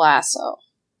use a lasso.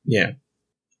 Yeah.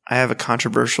 I have a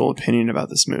controversial opinion about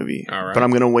this movie, all right. But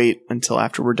I'm going to wait until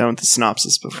after we're done with the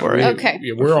synopsis before I... Okay.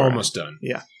 Yeah, we're almost done.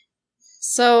 Yeah.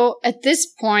 So, at this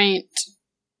point,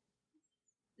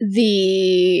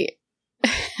 the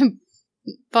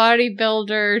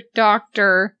bodybuilder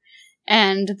doctor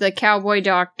and the cowboy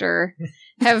doctor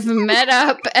have met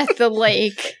up at the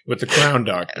lake. With the clown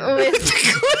doctor.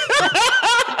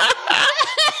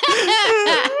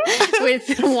 With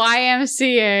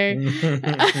YMCA.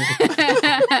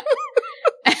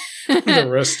 The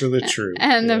rest of the troop.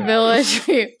 And the village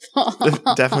people.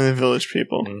 Definitely the village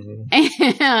people.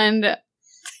 Mm-hmm. And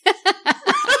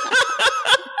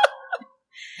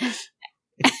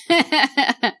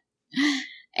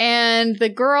and the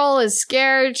girl is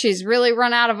scared. She's really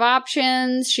run out of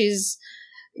options. She's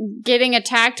getting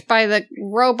attacked by the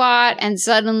robot, and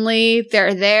suddenly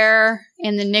they're there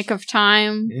in the nick of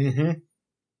time. Mm-hmm.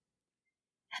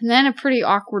 And then a pretty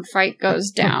awkward fight goes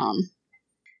down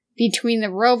between the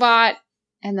robot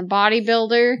and the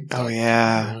bodybuilder. Oh,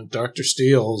 yeah. Dr.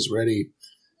 Steele's ready.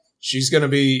 She's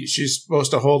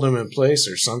supposed to hold him in place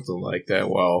or something like that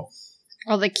while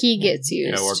the key gets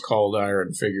used. or Cold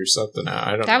Iron figures something out.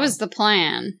 I don't know. That was the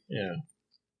plan. Yeah.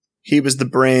 He was the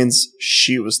brains,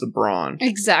 she was the brawn.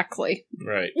 Exactly.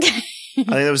 Right. I think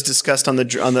that was discussed on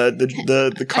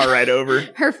the car ride over.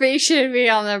 Her face should be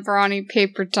on the brawny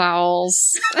paper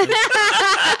towels.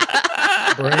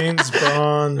 Brains,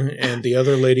 Brawn, and the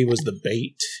other lady was the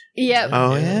bait. Yep.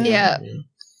 Oh, yeah? Yeah.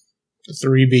 The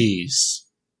 3 Bs.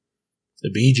 The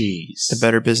BGs. The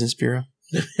Better Business Bureau.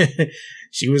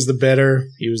 She was the better,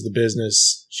 he was the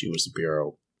business, she was the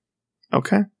bureau.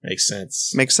 Okay. Makes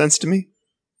sense. Makes sense to me.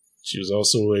 She was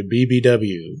also a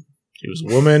BBW. She was a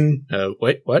woman.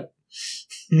 Wait, what?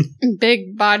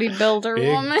 Big bodybuilder Big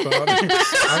woman. body.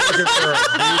 I'm looking for a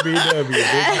BBW.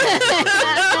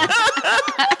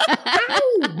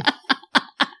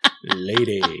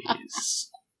 Ladies.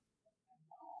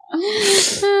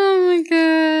 Oh my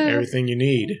god. Everything you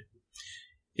need.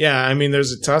 Yeah, I mean,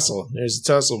 there's a tussle.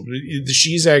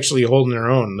 She's actually holding her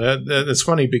own. That's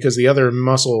funny because the other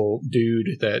muscle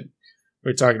dude that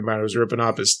we're talking about was ripping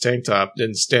off his tank top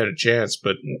didn't stand a chance,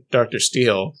 but Dr.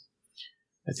 Steele,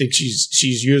 I think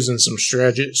she's using some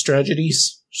strategies.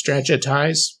 She's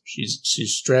strategizing.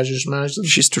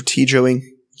 She's strategoing.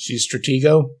 She's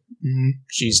Stratego. Mm-hmm.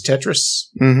 She's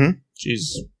Tetris. Mm-hmm.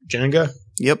 She's Jenga.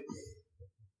 Yep.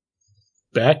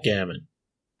 Backgammon.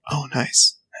 Oh,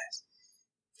 nice.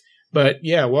 But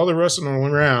yeah, while they're wrestling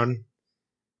around,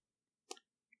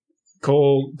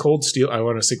 Cold Steel, I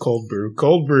want to say Cold Brew.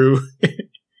 Cold Brew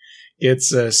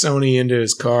gets Sony into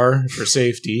his car for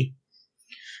safety.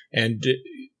 And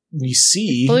we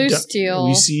see Blue Steel.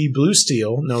 We see Blue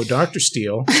Steel, no, Dr.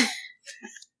 Steel,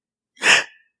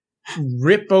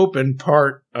 rip open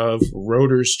part of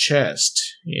Rotor's chest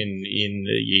in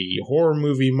the horror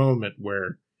movie moment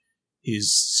where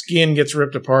his skin gets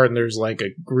ripped apart and there's like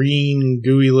a green,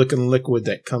 gooey looking liquid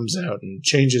that comes out and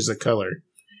changes the color.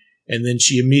 And then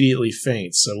she immediately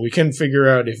faints. So we couldn't figure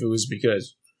out if it was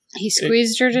because He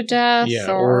squeezed her to death. yeah,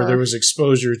 or there was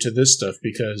exposure to this stuff,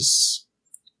 because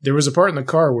there was a part in the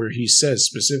car where he says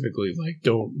specifically, like,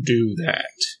 don't do that.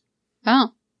 Oh.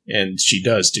 And she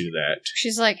does do that.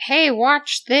 She's like, hey,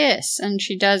 watch this. And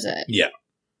she does it. Yeah.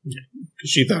 Because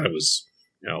she thought it was,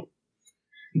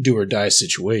 do or die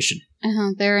situation.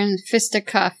 They're in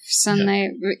fisticuffs, and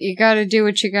you gotta do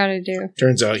what you gotta do.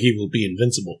 Turns out he will be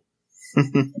invincible.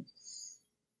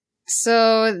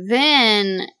 So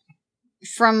then,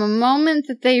 from a moment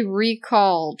that they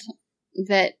recalled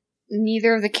that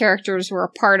neither of the characters were a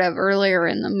part of earlier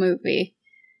in the movie,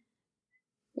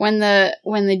 when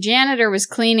the janitor was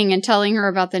cleaning and telling her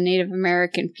about the Native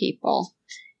American people,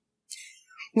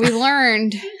 we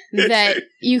learned that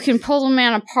you can pull a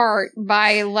man apart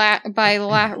by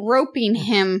roping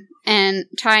him and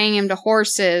tying him to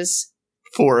horses.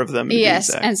 4 of them. To be Yes,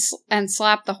 exact. and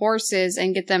slap the horses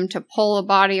and get them to pull a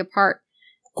body apart.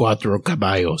 Cuatro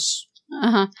caballos.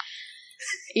 Uh-huh.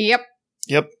 Yep.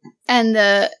 Yep. And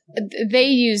they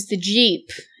use the Jeep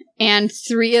and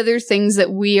 3 other things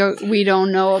that we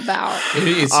don't know about.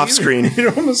 It's Off screen.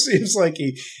 It almost seems like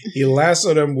he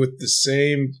lassoed him with the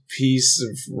same piece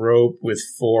of rope with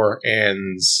 4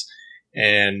 ends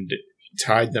and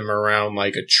tied them around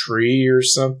like a tree or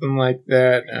something like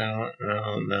that. I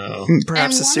don't know.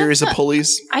 Perhaps And a one series of of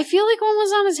pulleys. I feel like one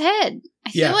was on his head.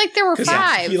 I feel like there were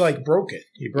 5. He like broke it.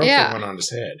 He broke Yeah. the one on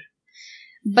his head.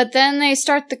 But then they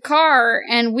start the car,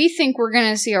 and we think we're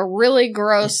going to see a really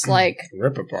gross, like,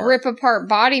 Rip apart. rip apart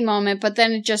body moment, but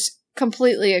then it just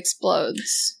completely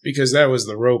explodes. Because that was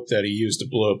the rope that he used to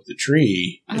blow up the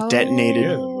tree. It detonated. Yeah,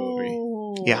 the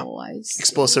movie. Yeah. I see.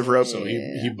 Explosive rope. So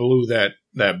he blew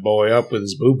that boy up with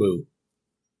his boo-boo.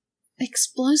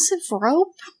 Explosive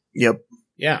rope? Yep.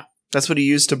 Yeah. That's what he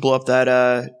used to blow up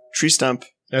that tree stump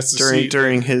That's the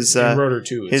during his in Rotor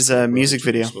 2. his music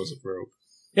video. Explosive rope.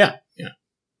 Yeah.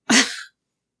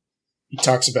 He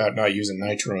talks about not using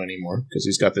nitro anymore because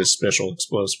he's got this special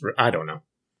explosive. I don't know.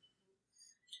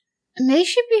 They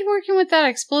should be working with that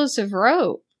explosive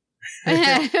rope.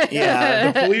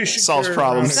 Yeah. The police should Solves carry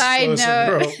problems. around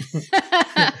Side explosive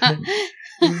note.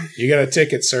 rope. You got a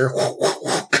ticket, sir.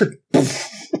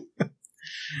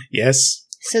 Yes.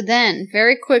 So then,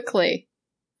 very quickly,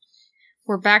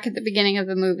 we're back at the beginning of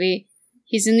the movie.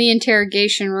 He's in the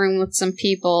interrogation room with some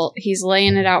people. He's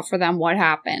laying it out for them what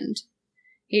happened.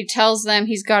 He tells them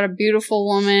he's got a beautiful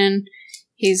woman.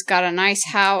 He's got a nice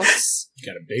house.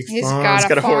 Got a big He's farm. got a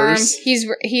got a farm. horse.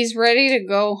 He's ready to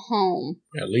go home.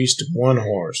 At least one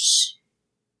horse.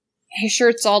 His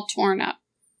shirt's all torn up,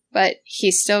 but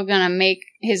he's still gonna make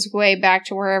his way back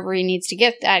to wherever he needs to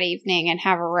get that evening and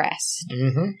have a rest.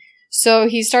 Mm-hmm. So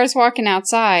he starts walking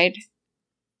outside.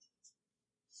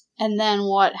 And then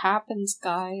what happens,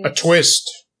 guys? A twist.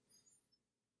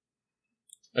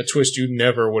 A twist you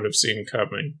never would have seen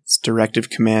coming. It's Directive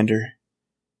Commander.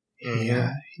 Mhm.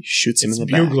 Yeah, he shoots him It's in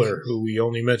the back. Bugler, who we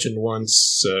only mentioned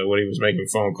once when he was making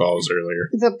phone calls earlier.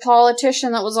 The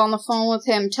politician that was on the phone with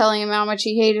him telling him how much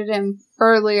he hated him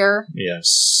earlier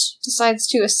Yes. decides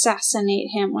to assassinate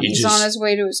him when He he's just- on his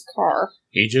way to his car.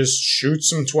 He just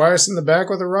shoots him twice in the back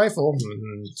with a rifle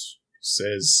and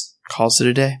says, Calls it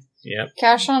a day. yep,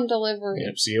 Cash on delivery.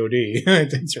 yep, COD.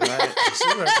 That's right. Right.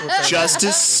 See, that's what that-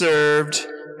 Justice served.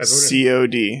 That's what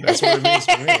COD. That's what it means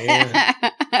to me, yeah.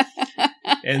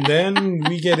 And then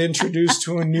we get introduced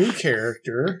to a new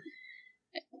character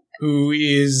who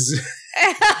is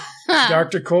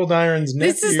Dr. Cold Iron's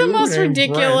nephew. This is the most named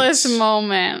ridiculous Brent.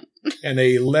 moment. And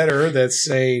a letter that's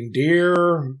saying,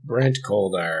 Dear Brent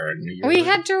Cold Iron, We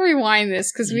had to rewind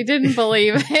this because we didn't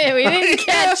believe it. We didn't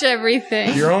catch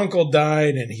everything. your uncle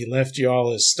died and he left you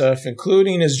all his stuff,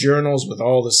 including his journals with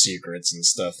all the secrets and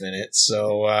stuff in it.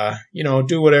 So,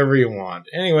 do whatever you want.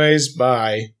 Anyways,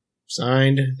 bye.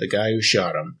 Signed, the guy who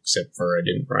shot him, except for I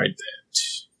didn't write that.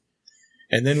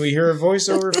 And then we hear a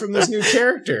voiceover from this new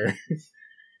character.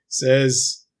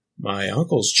 Says, my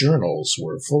uncle's journals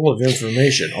were full of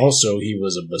information. Also, he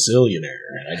was a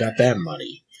bazillionaire, and I got that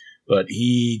money. But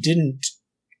he didn't,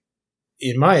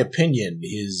 in my opinion,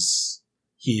 his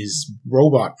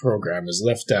robot program is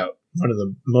left out one of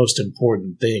the most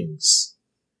important things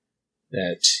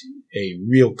that a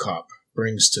real cop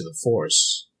brings to the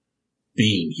force,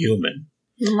 being human.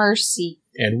 Mercy.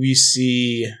 And we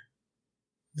see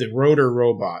the rotor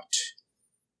robot.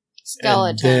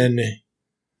 Skeleton. And then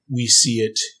we see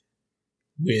it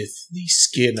with the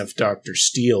skin of Dr.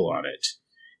 Steele on it.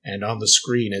 And on the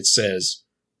screen it says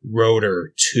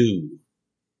Rotor 2.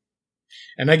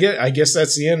 And I guess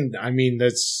that's the end. I mean,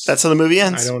 that's That's how the movie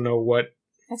ends. I don't know what.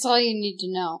 That's all you need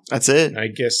to know. That's it. I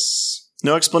guess.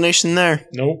 No explanation there.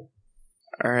 Nope.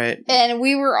 All right. And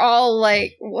we were all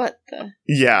like, what the?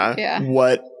 Yeah. Yeah.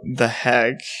 What the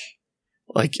heck?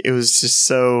 Like, it was just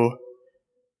so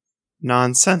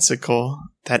nonsensical,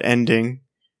 that ending.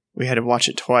 We had to watch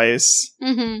it twice.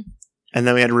 Mm-hmm. And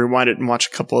then we had to rewind it and watch a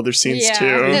couple other scenes Yeah.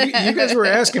 too. You guys were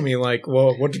asking me, like,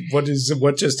 well, what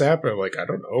just happened? I'm like, I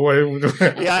don't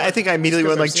know. Yeah, I think I immediately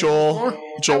went like, Joel,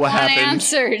 what happened?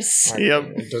 Answers.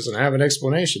 Yep. It doesn't have an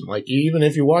explanation. Like, even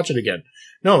if you watch it again.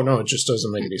 No, it just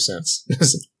doesn't make any sense.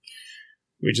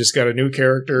 We just got a new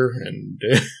character and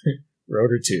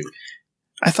Rotor 2.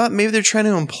 I thought maybe they're trying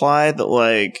to imply that,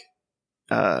 like,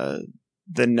 the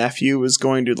nephew was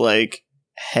going to, like,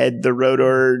 head the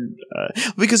rotor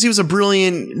because he was a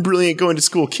brilliant going to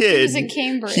school kid. He was at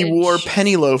Cambridge. He wore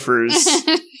penny loafers.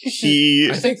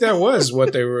 I think that was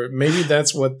what they were. Maybe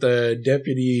that's what the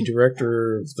deputy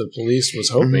director of the police was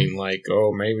hoping. Like,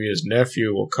 oh, maybe his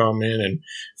nephew will come in and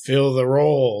fill the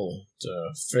role to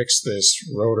fix this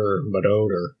rotor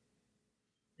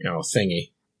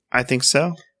thingy. I think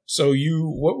so. So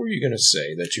what were you going to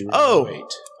say that you were going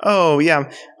to Oh,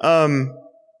 yeah.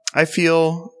 I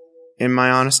feel, in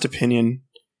my honest opinion,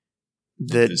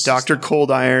 that This is Dr. not-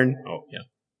 Cold Iron Oh, yeah.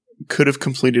 could have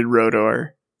completed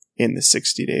Rotor in the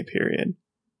 60-day period.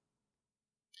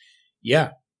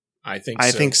 Yeah, I think so.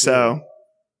 I think so.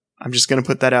 I'm just going to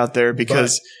put that out there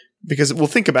because well,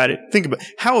 think about it. Think about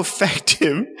how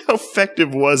effective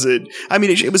was it? I mean,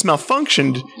 it was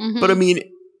malfunctioned, Mhm. but I mean,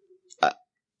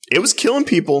 it was killing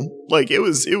people. Like it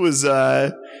was.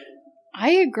 I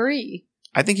agree.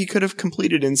 I think he could have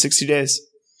completed in 60 days.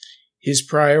 His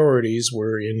priorities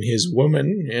were in his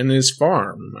woman and his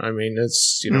farm. I mean,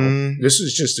 it's, this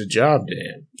is just a job to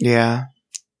him. Yeah.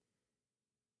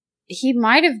 He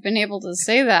might have been able to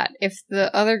say that if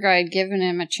the other guy had given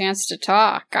him a chance to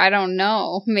talk. I don't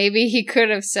know. Maybe he could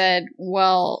have said,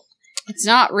 well, it's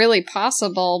not really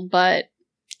possible, but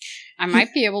I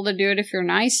might be able to do it if you're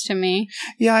nice to me.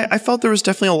 Yeah, I felt there was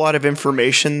definitely a lot of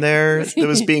information there that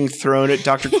was being thrown at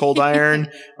Dr. Cold Iron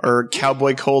or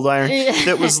Cowboy Cold Iron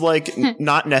that was like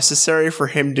not necessary for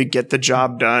him to get the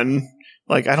job done.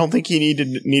 Like, I don't think he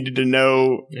needed to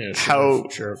know how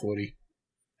Sheriff Woody.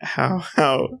 how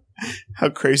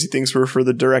crazy things were for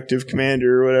the directive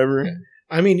commander or whatever. Yeah.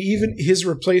 I mean, even his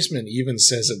replacement even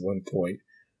says at one point,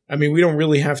 I mean, we don't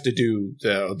really have to do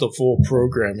the full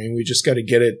programming. We just got to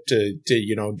get it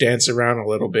to dance around a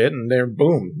little bit, and then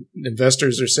boom,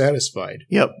 investors are satisfied.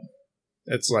 Yep.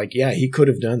 That's like, yeah, he could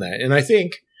have done that. And I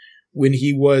think when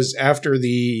he was after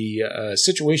the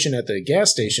situation at the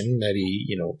gas station that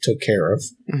he took care of,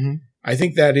 Mm-hmm. I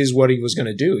think that is what he was going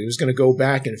to do. He was going to go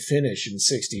back and finish in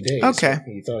 60 days. Okay.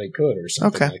 He thought he could or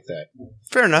something like that.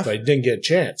 Fair enough. But he didn't get a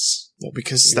chance. Well,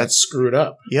 because He got that's screwed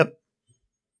up yep.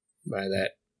 by the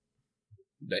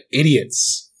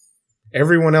idiots.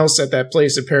 Everyone else at that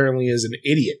place apparently is an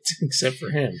idiot except for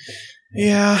him.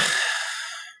 Yeah.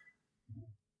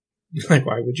 Like,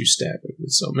 why would you stab it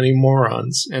with so many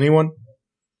morons? Anyone?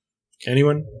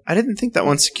 I didn't think that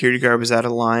one security guard was out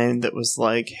of line that was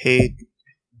like, hey,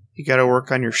 you got to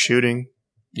work on your shooting.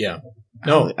 Yeah. I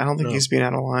don't think he's being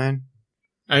out of line.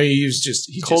 I mean,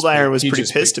 Cold Iron was pretty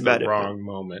just pissed picked about the it. wrong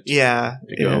moment. Yeah.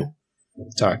 To go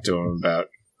talk to him about,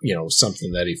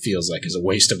 something that he feels like is a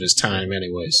waste of his time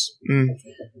anyways. Mm.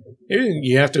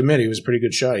 You have to admit, he was a pretty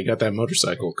good shot. He got that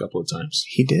motorcycle a couple of times.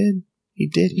 He did.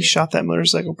 He shot that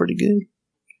motorcycle pretty good.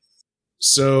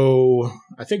 So,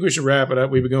 I think we should wrap it up.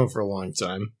 We've been going for a long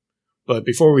time. But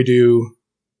before we do,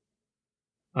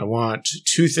 I want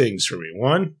two things from you.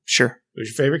 One, Sure. who's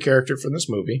your favorite character from this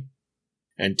movie?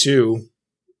 And two,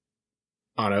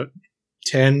 on a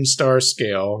 10-star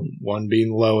scale, 1 being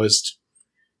the lowest,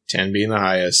 10 being the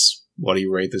highest, what do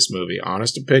you rate this movie?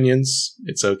 Honest opinions,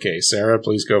 it's okay. Sarah,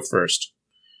 please go first.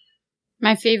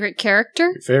 My favorite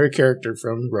character, Your favorite character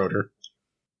from Rotor,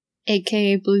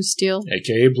 aka Blue Steel.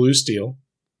 a.k.a. Blue Steel.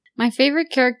 My favorite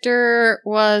character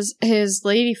was his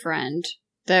lady friend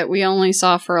that we only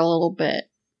saw for a little bit.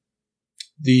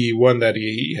 The one that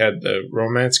he had the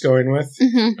romance going with?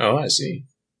 Mm-hmm. Oh, I see.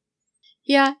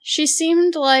 Yeah, she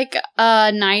seemed like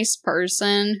a nice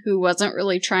person who wasn't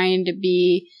really trying to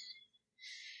be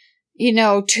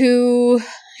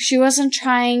she wasn't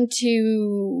trying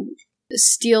to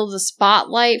steal the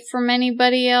spotlight from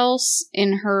anybody else.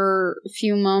 In her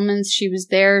few moments she was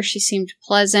there, she seemed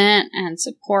pleasant and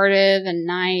supportive and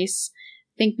nice.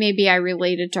 I think maybe I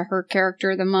related to her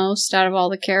character the most out of all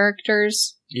the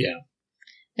characters. Yeah.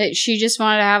 That she just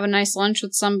wanted to have a nice lunch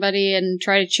with somebody and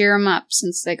try to cheer them up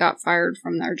since they got fired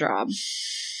from their job.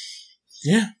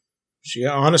 Yeah. She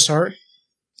got an honest heart.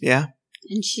 Yeah.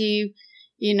 And she,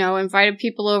 invited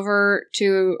people over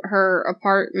to her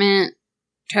apartment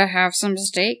to have some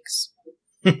steaks.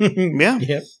 Yeah.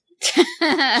 Yep. She'd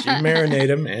marinate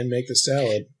them and make the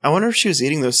salad. I wonder if she was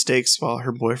eating those steaks while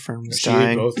her boyfriend was She ate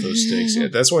dying. both those steaks. Yeah,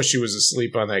 that's why she was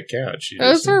asleep on that couch. She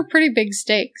Those just- were pretty big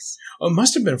steaks. Oh, it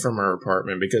must have been from her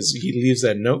apartment because he leaves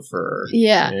that note for her.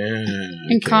 Yeah. Yeah,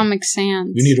 In okay. Comic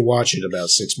Sans. We need to watch it about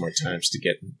 6 more times to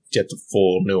get the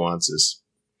full nuances.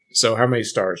 So, how many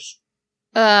stars?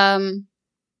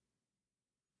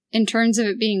 In terms of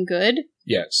it being good,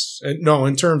 Yes. No,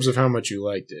 in terms of how much you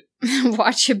liked it.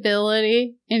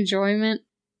 watchability, enjoyment.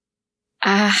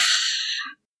 I'd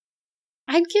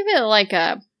give it like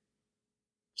a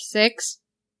 6.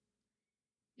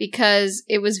 Because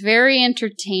it was very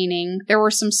entertaining. There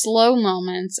were some slow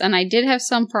moments, and I did have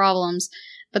some problems,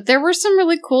 but there were some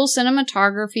really cool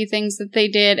cinematography things that they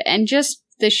did, and just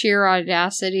the sheer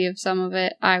audacity of some of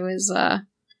it, I was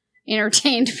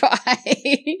entertained by.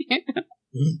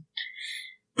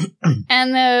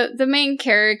 And the main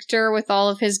character with all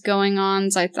of his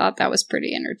going-ons, I thought that was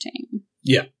pretty entertaining.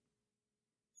 Yeah.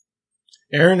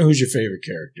 Aaron, who's your favorite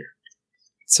character?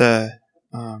 It's a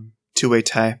two-way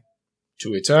tie.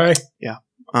 Two-way tie?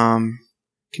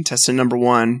 Contestant number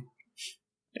 1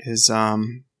 is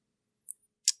the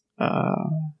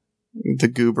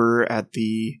goober at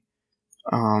the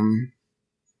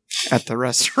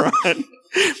restaurant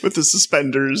with the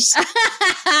suspenders.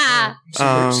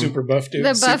 Super buff dude? The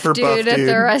buff Super dude buff at dude.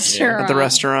 the restaurant. At the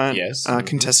restaurant. Yes.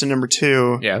 Contestant number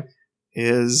 2 Yeah.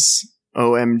 is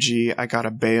OMG, I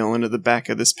gotta bail into the back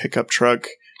of this pickup truck.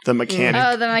 The mechanic.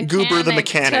 Oh, the mechanic. Goober the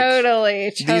mechanic.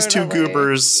 Totally. These two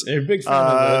goobers, They're a big fan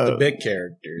of the big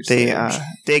characters.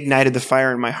 they ignited the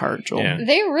fire in my heart, Joel. Yeah.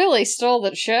 They really stole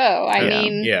the show. I Yeah.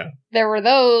 mean, Yeah. there were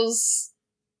those.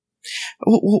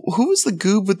 Who was the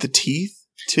goob with the teeth,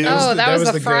 too? Oh, that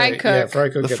was the fry guy- cook. Yeah, fry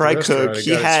cook. The at fry restaurant. cook,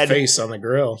 He he got had- his face on the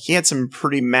grill. He had some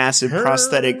pretty massive Her-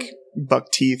 prosthetic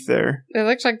buck teeth there. It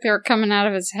looked like they were coming out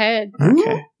of his head.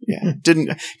 Okay. Yeah.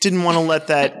 Didn't want to let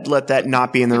that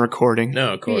not be in the recording.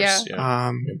 No, of course. Yeah.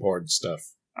 Yeah. Important stuff.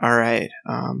 All right.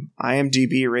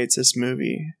 IMDb rates this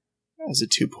movie as a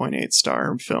 2.8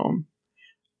 star film.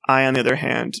 I, on the other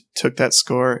hand, took that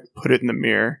score, put it in the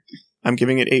mirror. I'm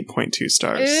giving it 8.2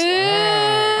 stars.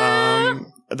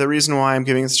 The reason why I'm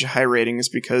giving it such a high rating is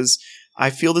because I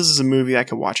feel this is a movie I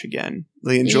could watch again.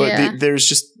 Yeah. There's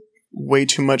just way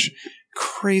too much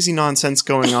crazy nonsense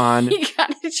going on. You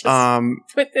gotta just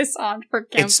put this on for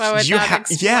It's- Kimpo you without ha-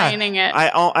 yeah. explaining it.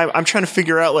 I'm trying to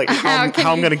figure out like How how can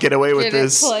I'm you going to get away with Did it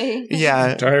this. play?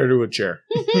 Yeah. Tired to a chair.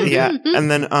 Yeah. And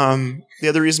then the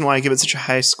other reason why I give it such a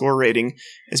high score rating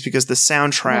is because the The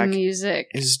soundtrack music.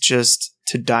 is just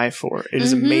to die for. It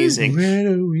is Mhm. amazing. Where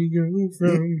do we go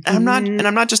from? And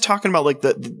I'm not just talking about like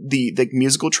the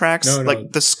musical tracks, No, no.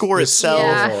 like the score The itself,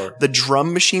 Yeah. the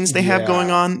drum machines they have Yeah.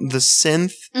 going on, the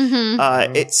synth.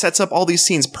 Mm-hmm. It sets up all these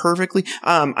scenes perfectly.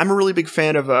 I'm a really big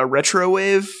fan of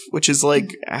Retrowave, which is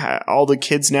like all the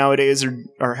kids nowadays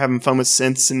are having fun with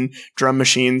synths and drum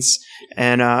machines,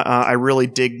 and I really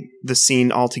dig the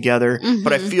scene altogether.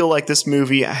 But I Mhm. feel like this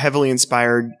movie heavily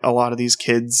inspired a lot of these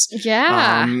kids.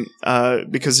 Yeah.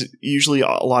 Because usually a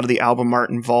lot of the album art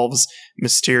involves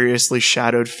mysteriously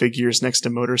shadowed figures next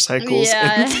to motorcycles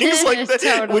Yeah. and things like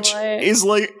that, which Totally. is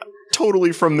like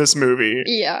totally from this movie.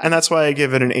 Yeah. And that's why I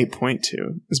give it an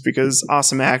 8.2, is because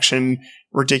awesome action,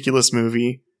 ridiculous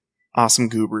movie, awesome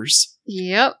goobers.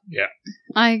 Yep. Yeah.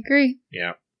 I agree.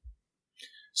 Yeah.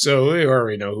 So we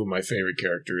already know who my favorite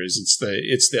character is.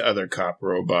 It's the other cop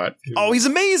robot. who- Oh, he's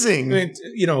I amazing! mean,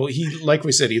 he, like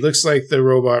we said, he looks like the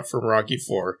robot from Rocky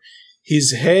IV.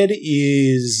 His head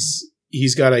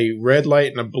he's got a red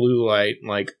light and a blue light,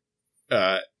 like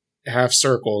half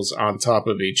circles on top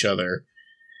of each other.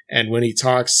 And when he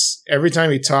talks, every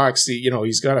time he talks,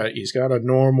 he's got a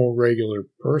normal, regular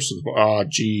person. Oh,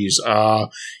 geez.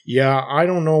 Yeah, I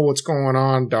don't know what's going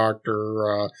on,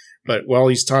 doctor. But while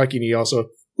he's talking, he also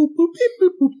boop, boop, beep,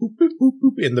 boop, boop, boop, boop, boop,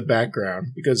 boop in the background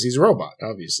because he's a robot,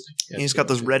 obviously. And he's got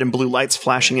those red and blue lights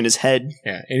flashing in his head.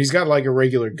 Yeah, and he's got like a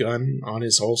regular gun on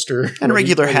his holster. And a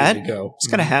regular ready hat. to go. He's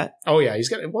got a hat. Oh, yeah,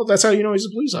 well, that's how you know he's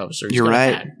a police officer. He's You're got a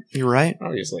right. hat, You're right.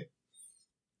 obviously.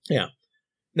 Yeah.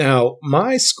 Now,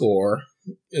 my score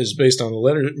is based on the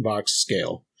Letterboxd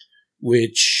scale,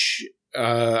 which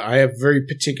I have very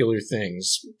particular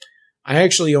things. I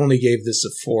actually only gave this a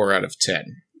 4 out of 10,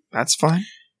 That's fine.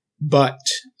 but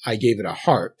I gave it a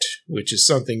heart, which is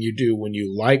something you do when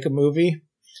you like a movie.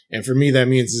 And for me, that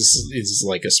means this is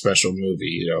like a special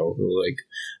movie, like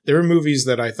there are movies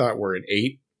that I thought were an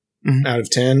 8 out of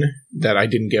 10 that I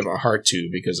didn't give a heart to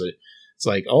because it's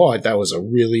like, oh, that was a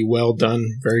really well done,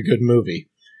 very good movie.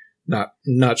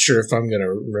 Not sure if I'm going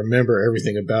to remember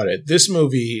everything about it. This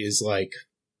movie is like,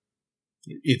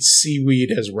 its seaweed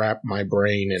has wrapped my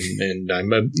brain and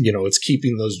I'm, it's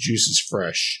keeping those juices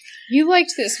fresh. You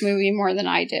liked this movie more than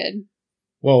I did.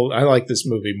 Well, I like this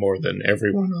movie more than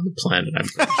everyone on the planet, I'm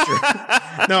pretty sure.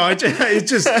 No, I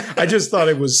just thought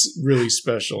it was really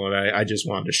special, and I just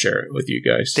wanted to share it with you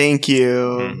guys. Thank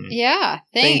you. Mhm. Yeah,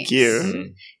 thanks. Thank you.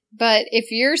 Mhm. But if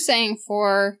you're saying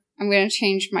 4, I'm going to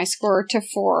change my score to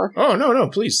 4. Oh, no,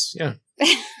 please. Yeah.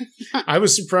 I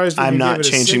was surprised when I'm you not gave it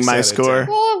a changing 6 my out of score. 10.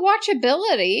 Well,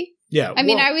 watchability. Yeah. I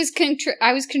mean, well, I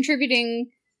was contributing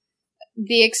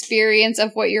the experience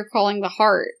of what you're calling the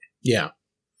heart. Yeah.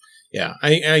 Yeah.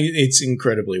 It's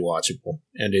incredibly watchable.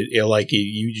 And it like,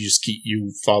 you just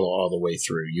you follow all the way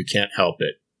through. You can't help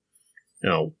it.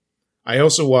 I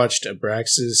also watched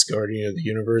Abraxas, Guardian of the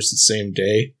Universe the same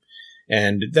day.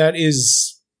 And that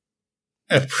is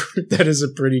a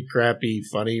pretty crappy,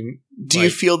 funny. Do you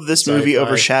feel that this movie sci-fi.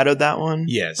 overshadowed that one?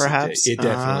 Yes, perhaps it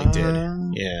definitely did.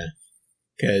 Yeah,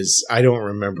 because I don't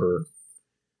remember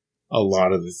a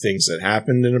lot of the things that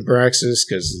happened in Abraxas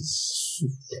because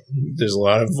there's a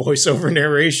lot of voiceover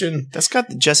narration. That's got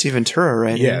the Jesse Ventura,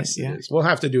 right? Yes, Yeah. it is. We'll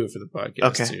have to do it for the podcast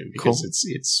Okay, too because cool.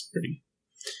 it's pretty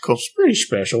Cool. It's pretty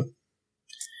special.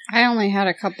 I only had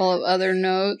a couple of other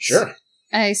notes. Sure.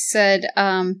 I said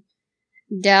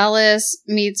Dallas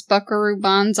meets Buckaroo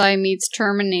Banzai meets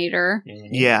Terminator. Mhm.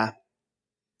 Yeah.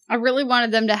 I really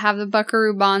wanted them to have the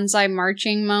Buckaroo Banzai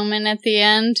marching moment at the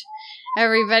end.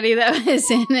 Everybody that was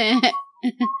in it.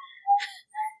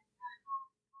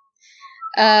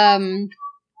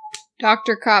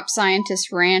 Dr. Cop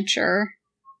Scientist Rancher.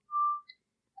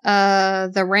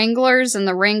 The Wranglers and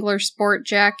the Wrangler sport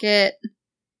jacket.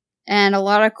 And a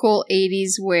lot of cool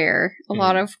 80s wear. A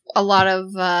lot of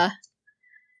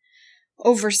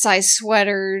oversized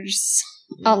sweaters.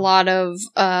 A lot of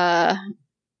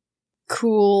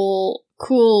cool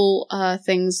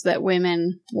things that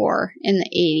women wore in the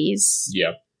 80s.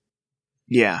 Yeah,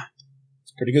 Yeah.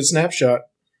 pretty good snapshot,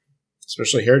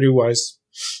 especially hairdo wise.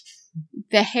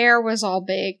 The hair was all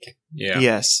big. Yeah,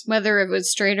 Yes. Whether it was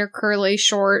straight or curly,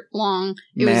 short, long,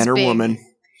 it Man was or big. woman.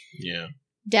 yeah,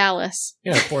 Dallas.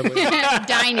 yeah. Poor lady.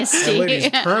 Dynasty. That lady's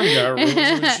perm got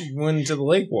ruined when she went into the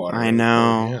lake water. I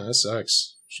know. Yeah, that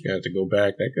sucks. She got to go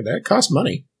back. That cost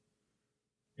money.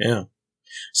 Yeah.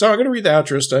 So I'm going to read the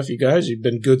outro stuff, you guys. You've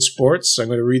been good sports. I'm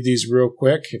going to read these real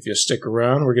quick. If you stick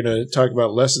around, we're going to talk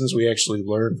about lessons we actually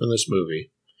learned from this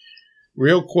movie.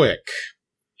 Real quick.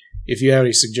 If you have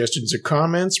any suggestions or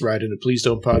comments, write into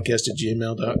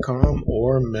pleasedon'tpodcast@gmail.com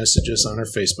or message us on our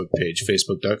Facebook page,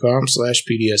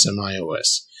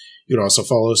 facebook.com/PDSMIOS. You can also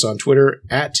follow us on Twitter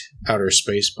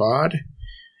 @OuterSpacePod.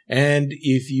 And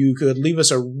if you could leave us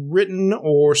a written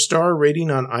or star rating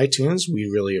on iTunes, we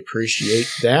really appreciate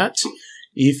that.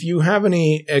 If you have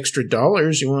any extra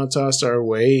dollars you want to toss our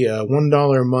way,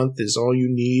 $1 a month is all you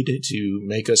need to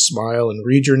make us smile and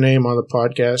read your name on the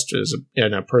podcast as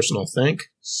a personal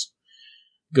thanks.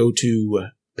 Go to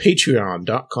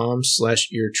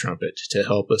patreon.com/eartrumpet to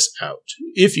help us out,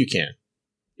 if you can.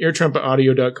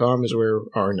 Eartrumpetaudio.com is where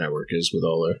our network is with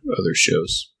all our other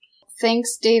shows.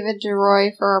 Thanks, David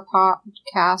DeRoy, for our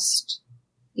podcast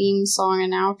theme song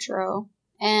and outro.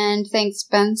 And thanks,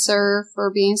 Spencer, for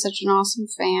being such an awesome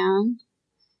fan.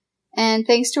 And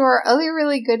thanks to our other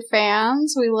really good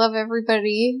fans. We love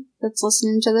everybody that's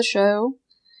listening to the show.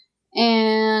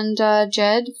 And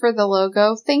Jed for the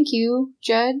logo. Thank you,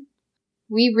 Jed.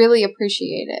 We really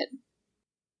appreciate it.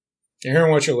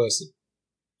 Aaron, what's your lesson?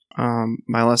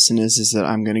 My lesson is that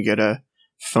I'm going to get a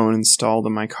phone installed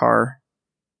in my car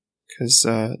because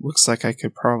it looks like I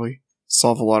could probably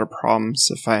solve a lot of problems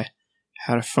if I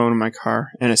had a phone in my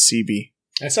car and a CB.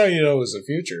 That's how you know it was the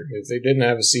future. If they didn't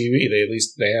have a CB, at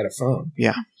least they had a phone.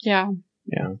 Yeah. Yeah.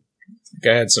 The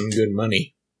guy had some good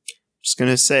money. Just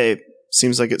going to say,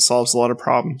 seems like it solves a lot of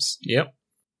problems. Yep.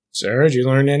 Sarah, did you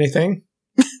learn anything?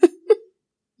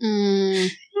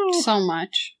 So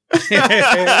much.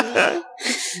 I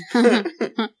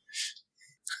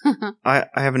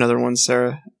have another one,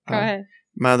 Sarah. Go ahead.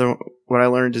 What I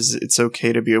learned is it's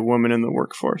okay to be a woman in the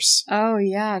workforce. Oh,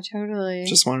 yeah, totally.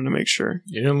 Just wanted to make sure.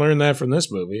 You didn't learn that from this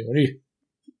movie. What are you?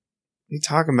 you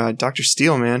talking about? Dr.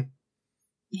 Steele, man.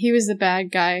 He was the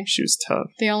bad guy. She was tough.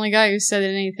 The only guy who said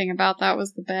anything about that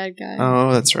was the bad guy.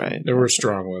 Oh, that's right. There were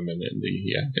strong women in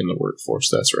the workforce.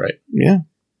 That's right. Yeah.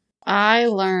 I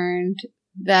learned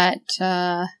that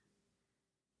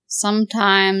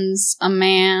sometimes a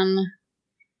man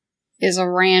is a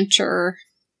rancher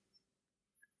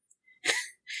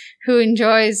who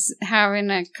enjoys having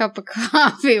a cup of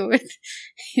coffee with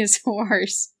his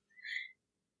horse.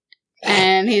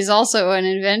 And he's also an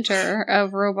inventor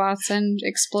of robots and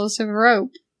explosive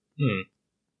rope.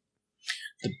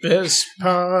 The best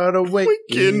part of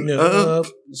waking up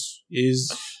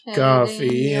is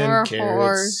coffee Your and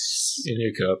carrots in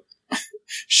your cup.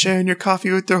 Sharing your coffee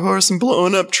with their horse and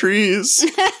blowing up trees.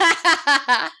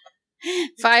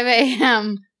 5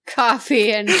 a.m.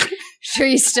 coffee and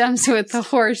tree stumps with the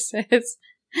horses.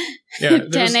 Yeah,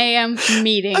 10 a.m.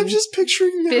 meeting. I'm just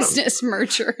picturing business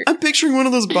merger. I'm picturing one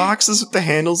of those boxes with the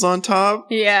handles on top.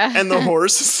 Yeah. And the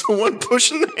horse is the one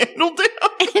pushing the handle down.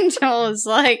 And Joel is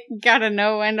like, gotta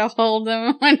know when to hold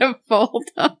them, when to fold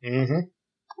them. Mm-hmm.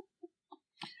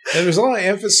 And there's a lot of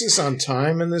emphasis on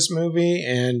time in this movie,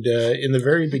 and in the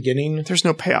very beginning, There's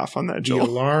no payoff on that, the Joel.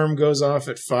 alarm goes off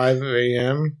at 5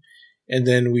 a.m., and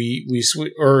then we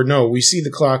see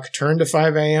the clock turn to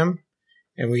 5 a.m.,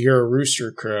 and we hear a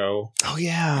rooster crow, Oh,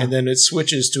 yeah. and then it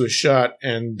switches to a shot,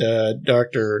 and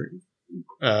Dr.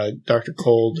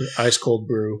 Cold, Ice Cold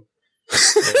Brew,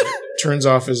 turns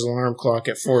off his alarm clock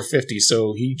at 4:50,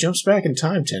 so he jumps back in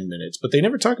time 10 minutes. But they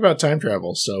never talk about time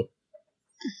travel, so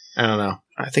I don't know.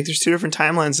 I think there's 2 different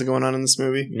timelines going on in this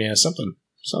movie. Yeah, something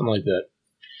like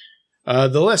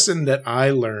that. The lesson that I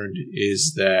learned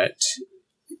is that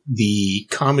the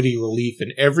comedy relief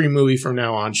in every movie from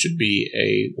now on should be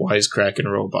a wisecracking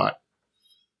robot,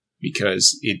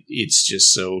 because it's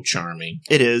just so charming.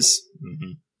 It is.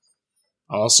 Mm-hmm.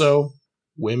 Also,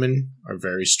 women are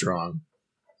very strong.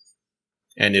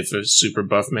 And if a super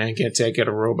buff man can't take out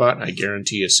a robot, I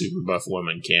guarantee a super buff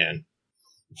woman can.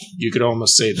 You could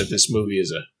almost say that this movie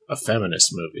is a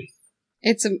feminist movie.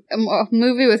 It's a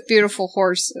movie with beautiful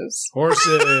horses.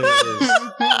 Horses!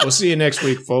 We'll see you next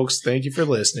week, folks. Thank you for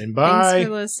listening. Bye. Thanks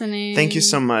for listening. Thank you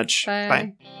so much. Bye.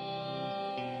 Bye.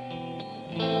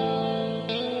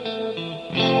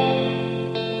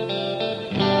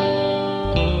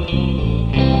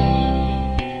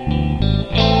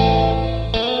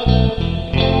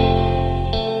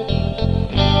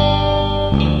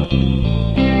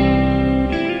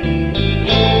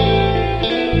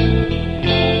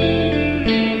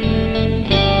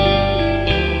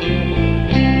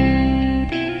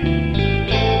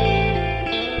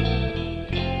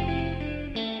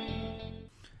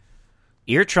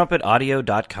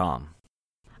 EarTrumpetAudio.com.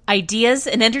 Ideas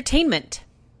and entertainment.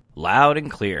 Loud and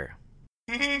clear.